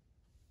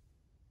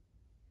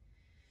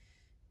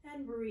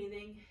 And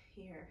breathing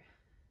here.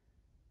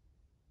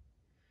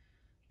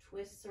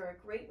 Twists are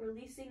a great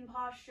releasing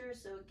posture.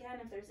 So again,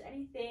 if there's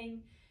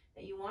anything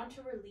that you want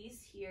to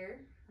release here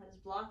that is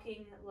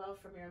blocking love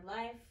from your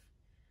life,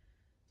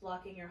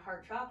 blocking your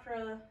heart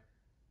chakra,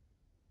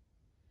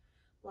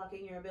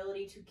 blocking your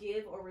ability to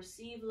give or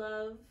receive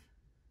love,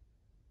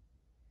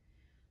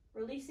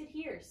 release it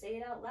here. Say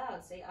it out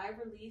loud. Say, I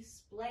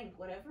release blank,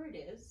 whatever it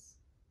is.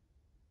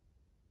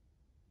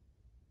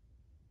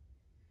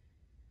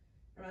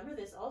 Remember,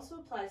 this also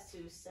applies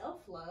to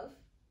self-love,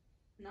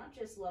 not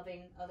just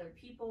loving other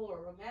people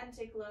or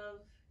romantic love.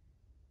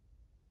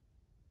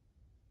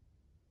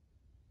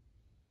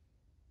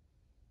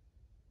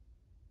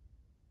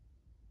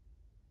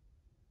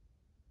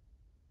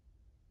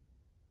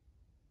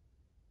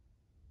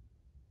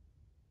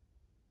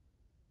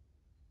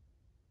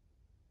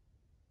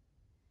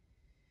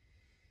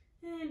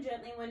 And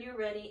gently, when you're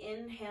ready,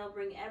 inhale,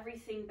 bring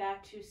everything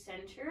back to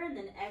center, and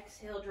then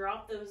exhale,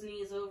 drop those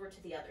knees over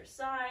to the other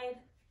side,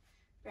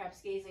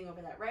 perhaps gazing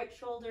over that right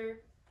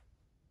shoulder.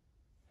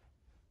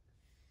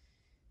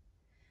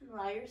 And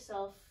allow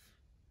yourself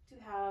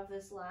to have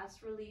this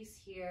last release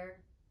here.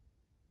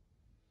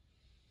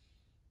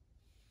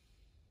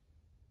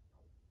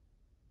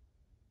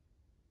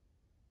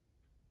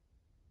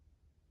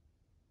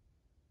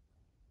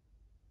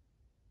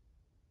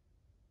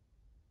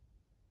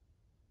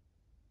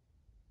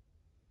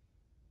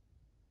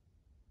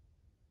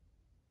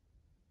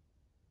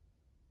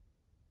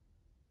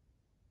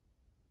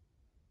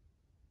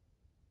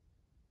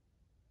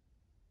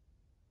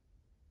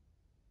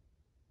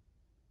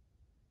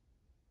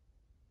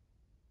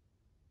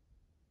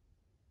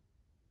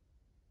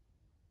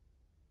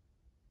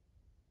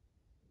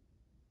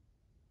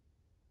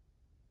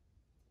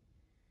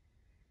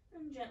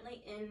 And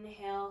gently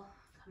inhale,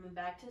 coming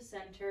back to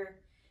center,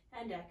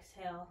 and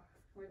exhale,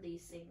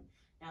 releasing.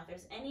 Now, if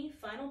there's any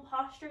final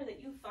posture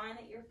that you find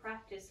that your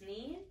practice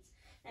needs,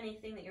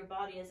 anything that your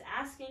body is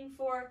asking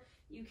for,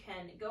 you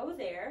can go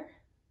there.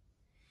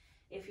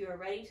 If you are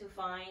ready to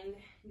find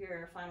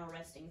your final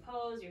resting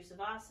pose, your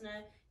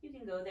savasana, you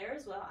can go there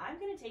as well. I'm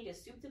going to take a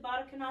Supta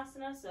Baddha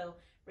Konasana, so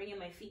bringing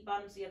my feet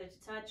bottoms together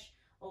to touch,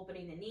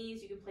 opening the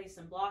knees. You can place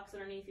some blocks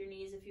underneath your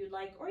knees if you'd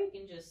like, or you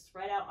can just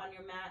spread out on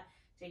your mat.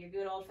 Take your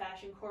good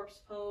old-fashioned corpse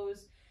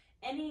pose.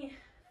 Any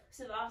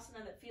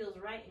savasana that feels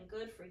right and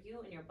good for you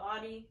and your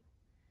body.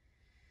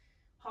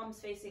 Palms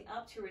facing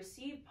up to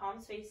receive,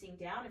 palms facing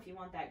down if you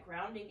want that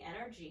grounding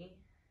energy.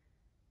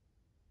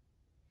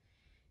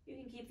 You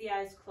can keep the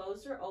eyes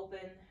closed or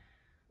open,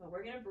 but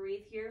we're going to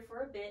breathe here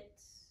for a bit.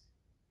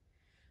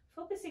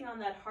 Focusing on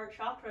that heart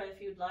chakra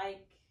if you'd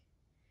like.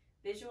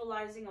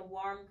 Visualizing a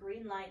warm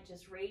green light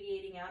just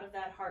radiating out of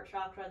that heart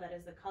chakra. That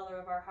is the color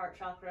of our heart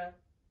chakra.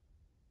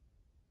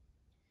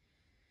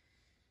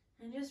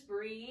 And just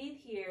breathe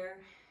here,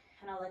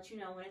 and I'll let you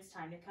know when it's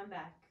time to come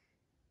back.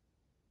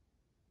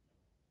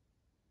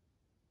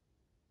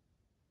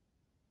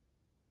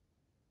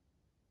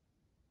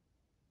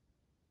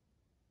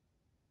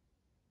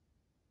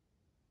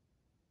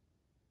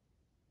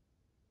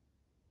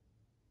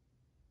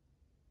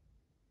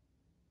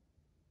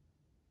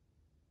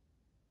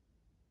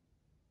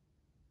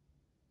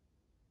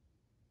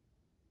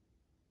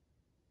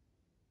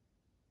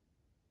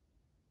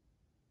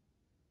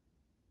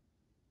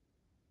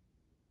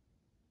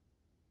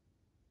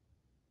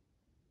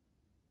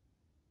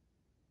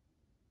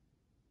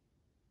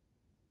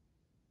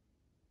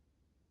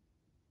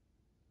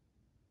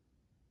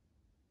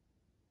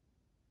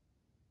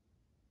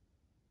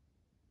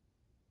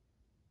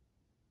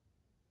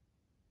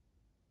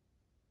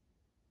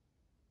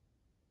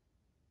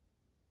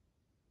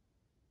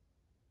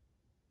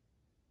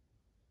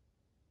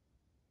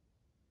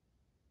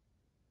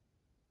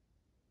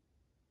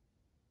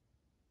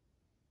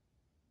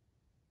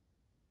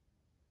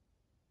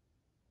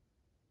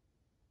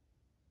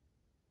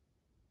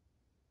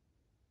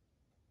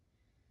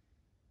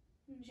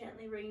 And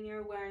gently bringing your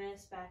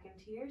awareness back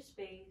into your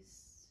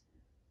space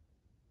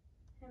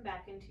and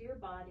back into your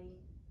body.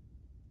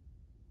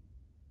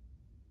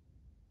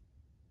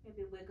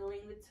 Maybe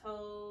wiggling the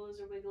toes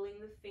or wiggling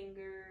the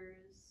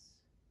fingers.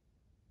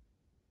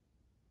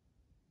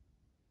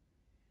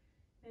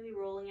 Maybe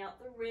rolling out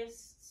the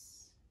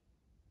wrists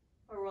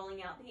or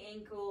rolling out the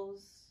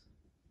ankles.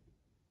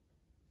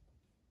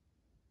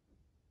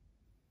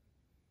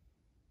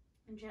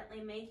 And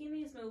gently making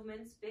these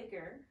movements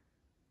bigger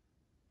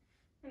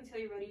until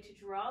you're ready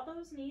to draw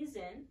those knees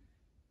in.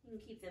 You can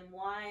keep them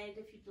wide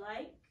if you'd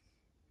like.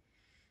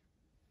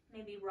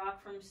 Maybe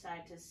rock from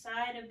side to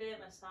side a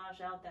bit,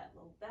 massage out that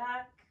low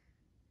back.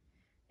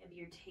 Maybe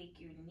you take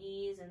your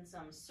knees in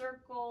some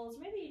circles.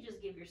 Maybe you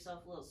just give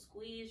yourself a little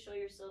squeeze, show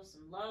yourself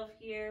some love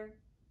here.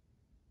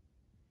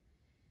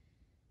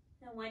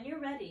 Now when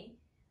you're ready,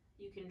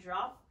 you can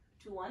drop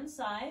to one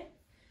side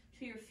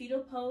to your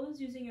fetal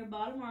pose using your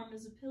bottom arm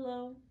as a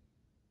pillow.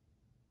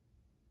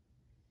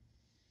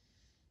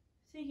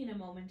 Taking a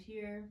moment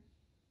here.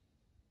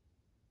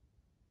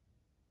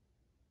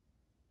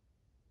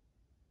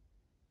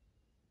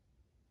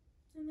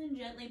 And then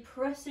gently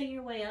pressing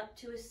your way up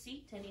to a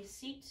seat, any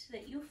seat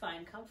that you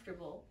find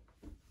comfortable.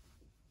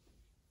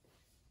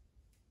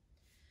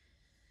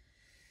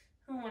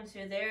 And once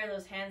you're there,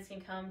 those hands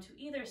can come to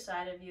either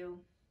side of you.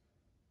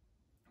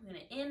 I'm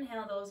going to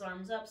inhale those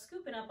arms up,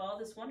 scooping up all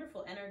this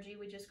wonderful energy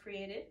we just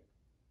created.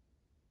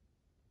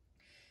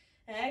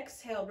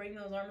 Exhale, bring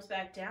those arms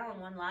back down.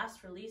 One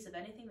last release of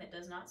anything that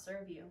does not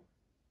serve you.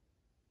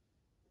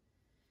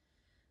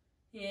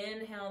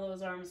 Inhale,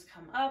 those arms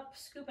come up,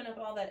 scooping up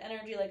all that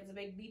energy like it's a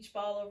big beach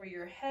ball over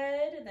your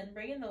head, and then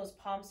bringing those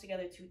palms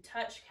together to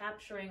touch,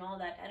 capturing all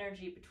that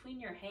energy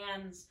between your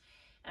hands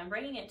and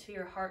bringing it to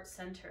your heart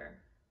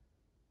center.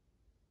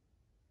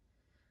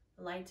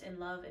 Light and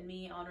love in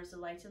me honors the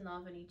light and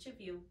love in each of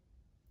you.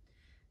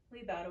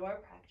 We bow to our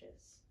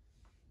practice.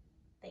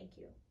 Thank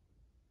you.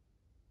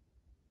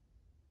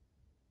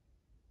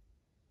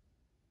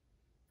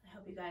 I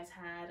hope you guys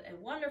had a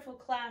wonderful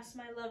class,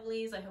 my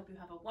lovelies. I hope you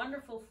have a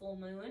wonderful full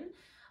moon.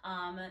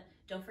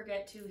 Don't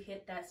forget to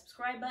hit that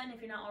subscribe button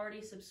if you're not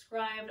already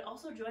subscribed.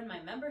 Also join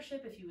my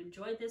membership if you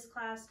enjoyed this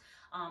class.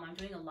 I'm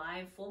doing a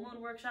live full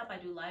moon workshop. I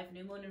do live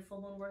new moon and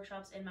full moon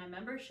workshops in my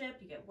membership.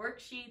 You get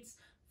worksheets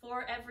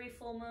for every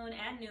full moon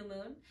and new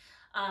moon.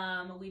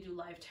 We do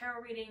live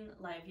tarot reading,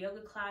 live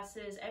yoga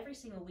classes every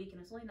single week,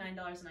 and it's only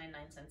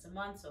 $9.99 a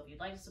month. So if you'd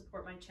like to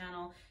support my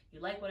channel, you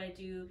like what I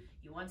do,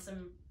 you want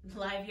some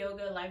live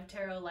yoga, live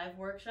tarot, live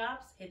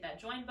workshops, hit that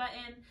join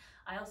button.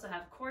 I also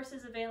have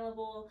courses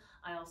available.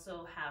 I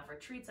also have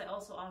retreats. I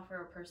also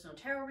offer personal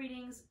tarot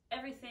readings.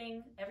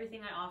 Everything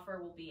I offer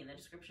will be in the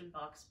description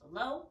box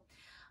below.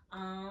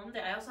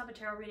 I also have a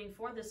tarot reading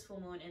for this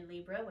full moon in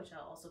Libra, which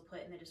I'll also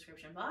put in the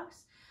description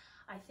box.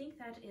 I think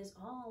that is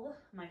all,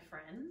 my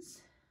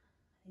friends.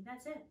 I think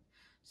that's it.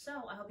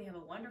 So I hope you have a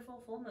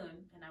wonderful full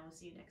moon, and I will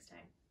see you next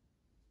time.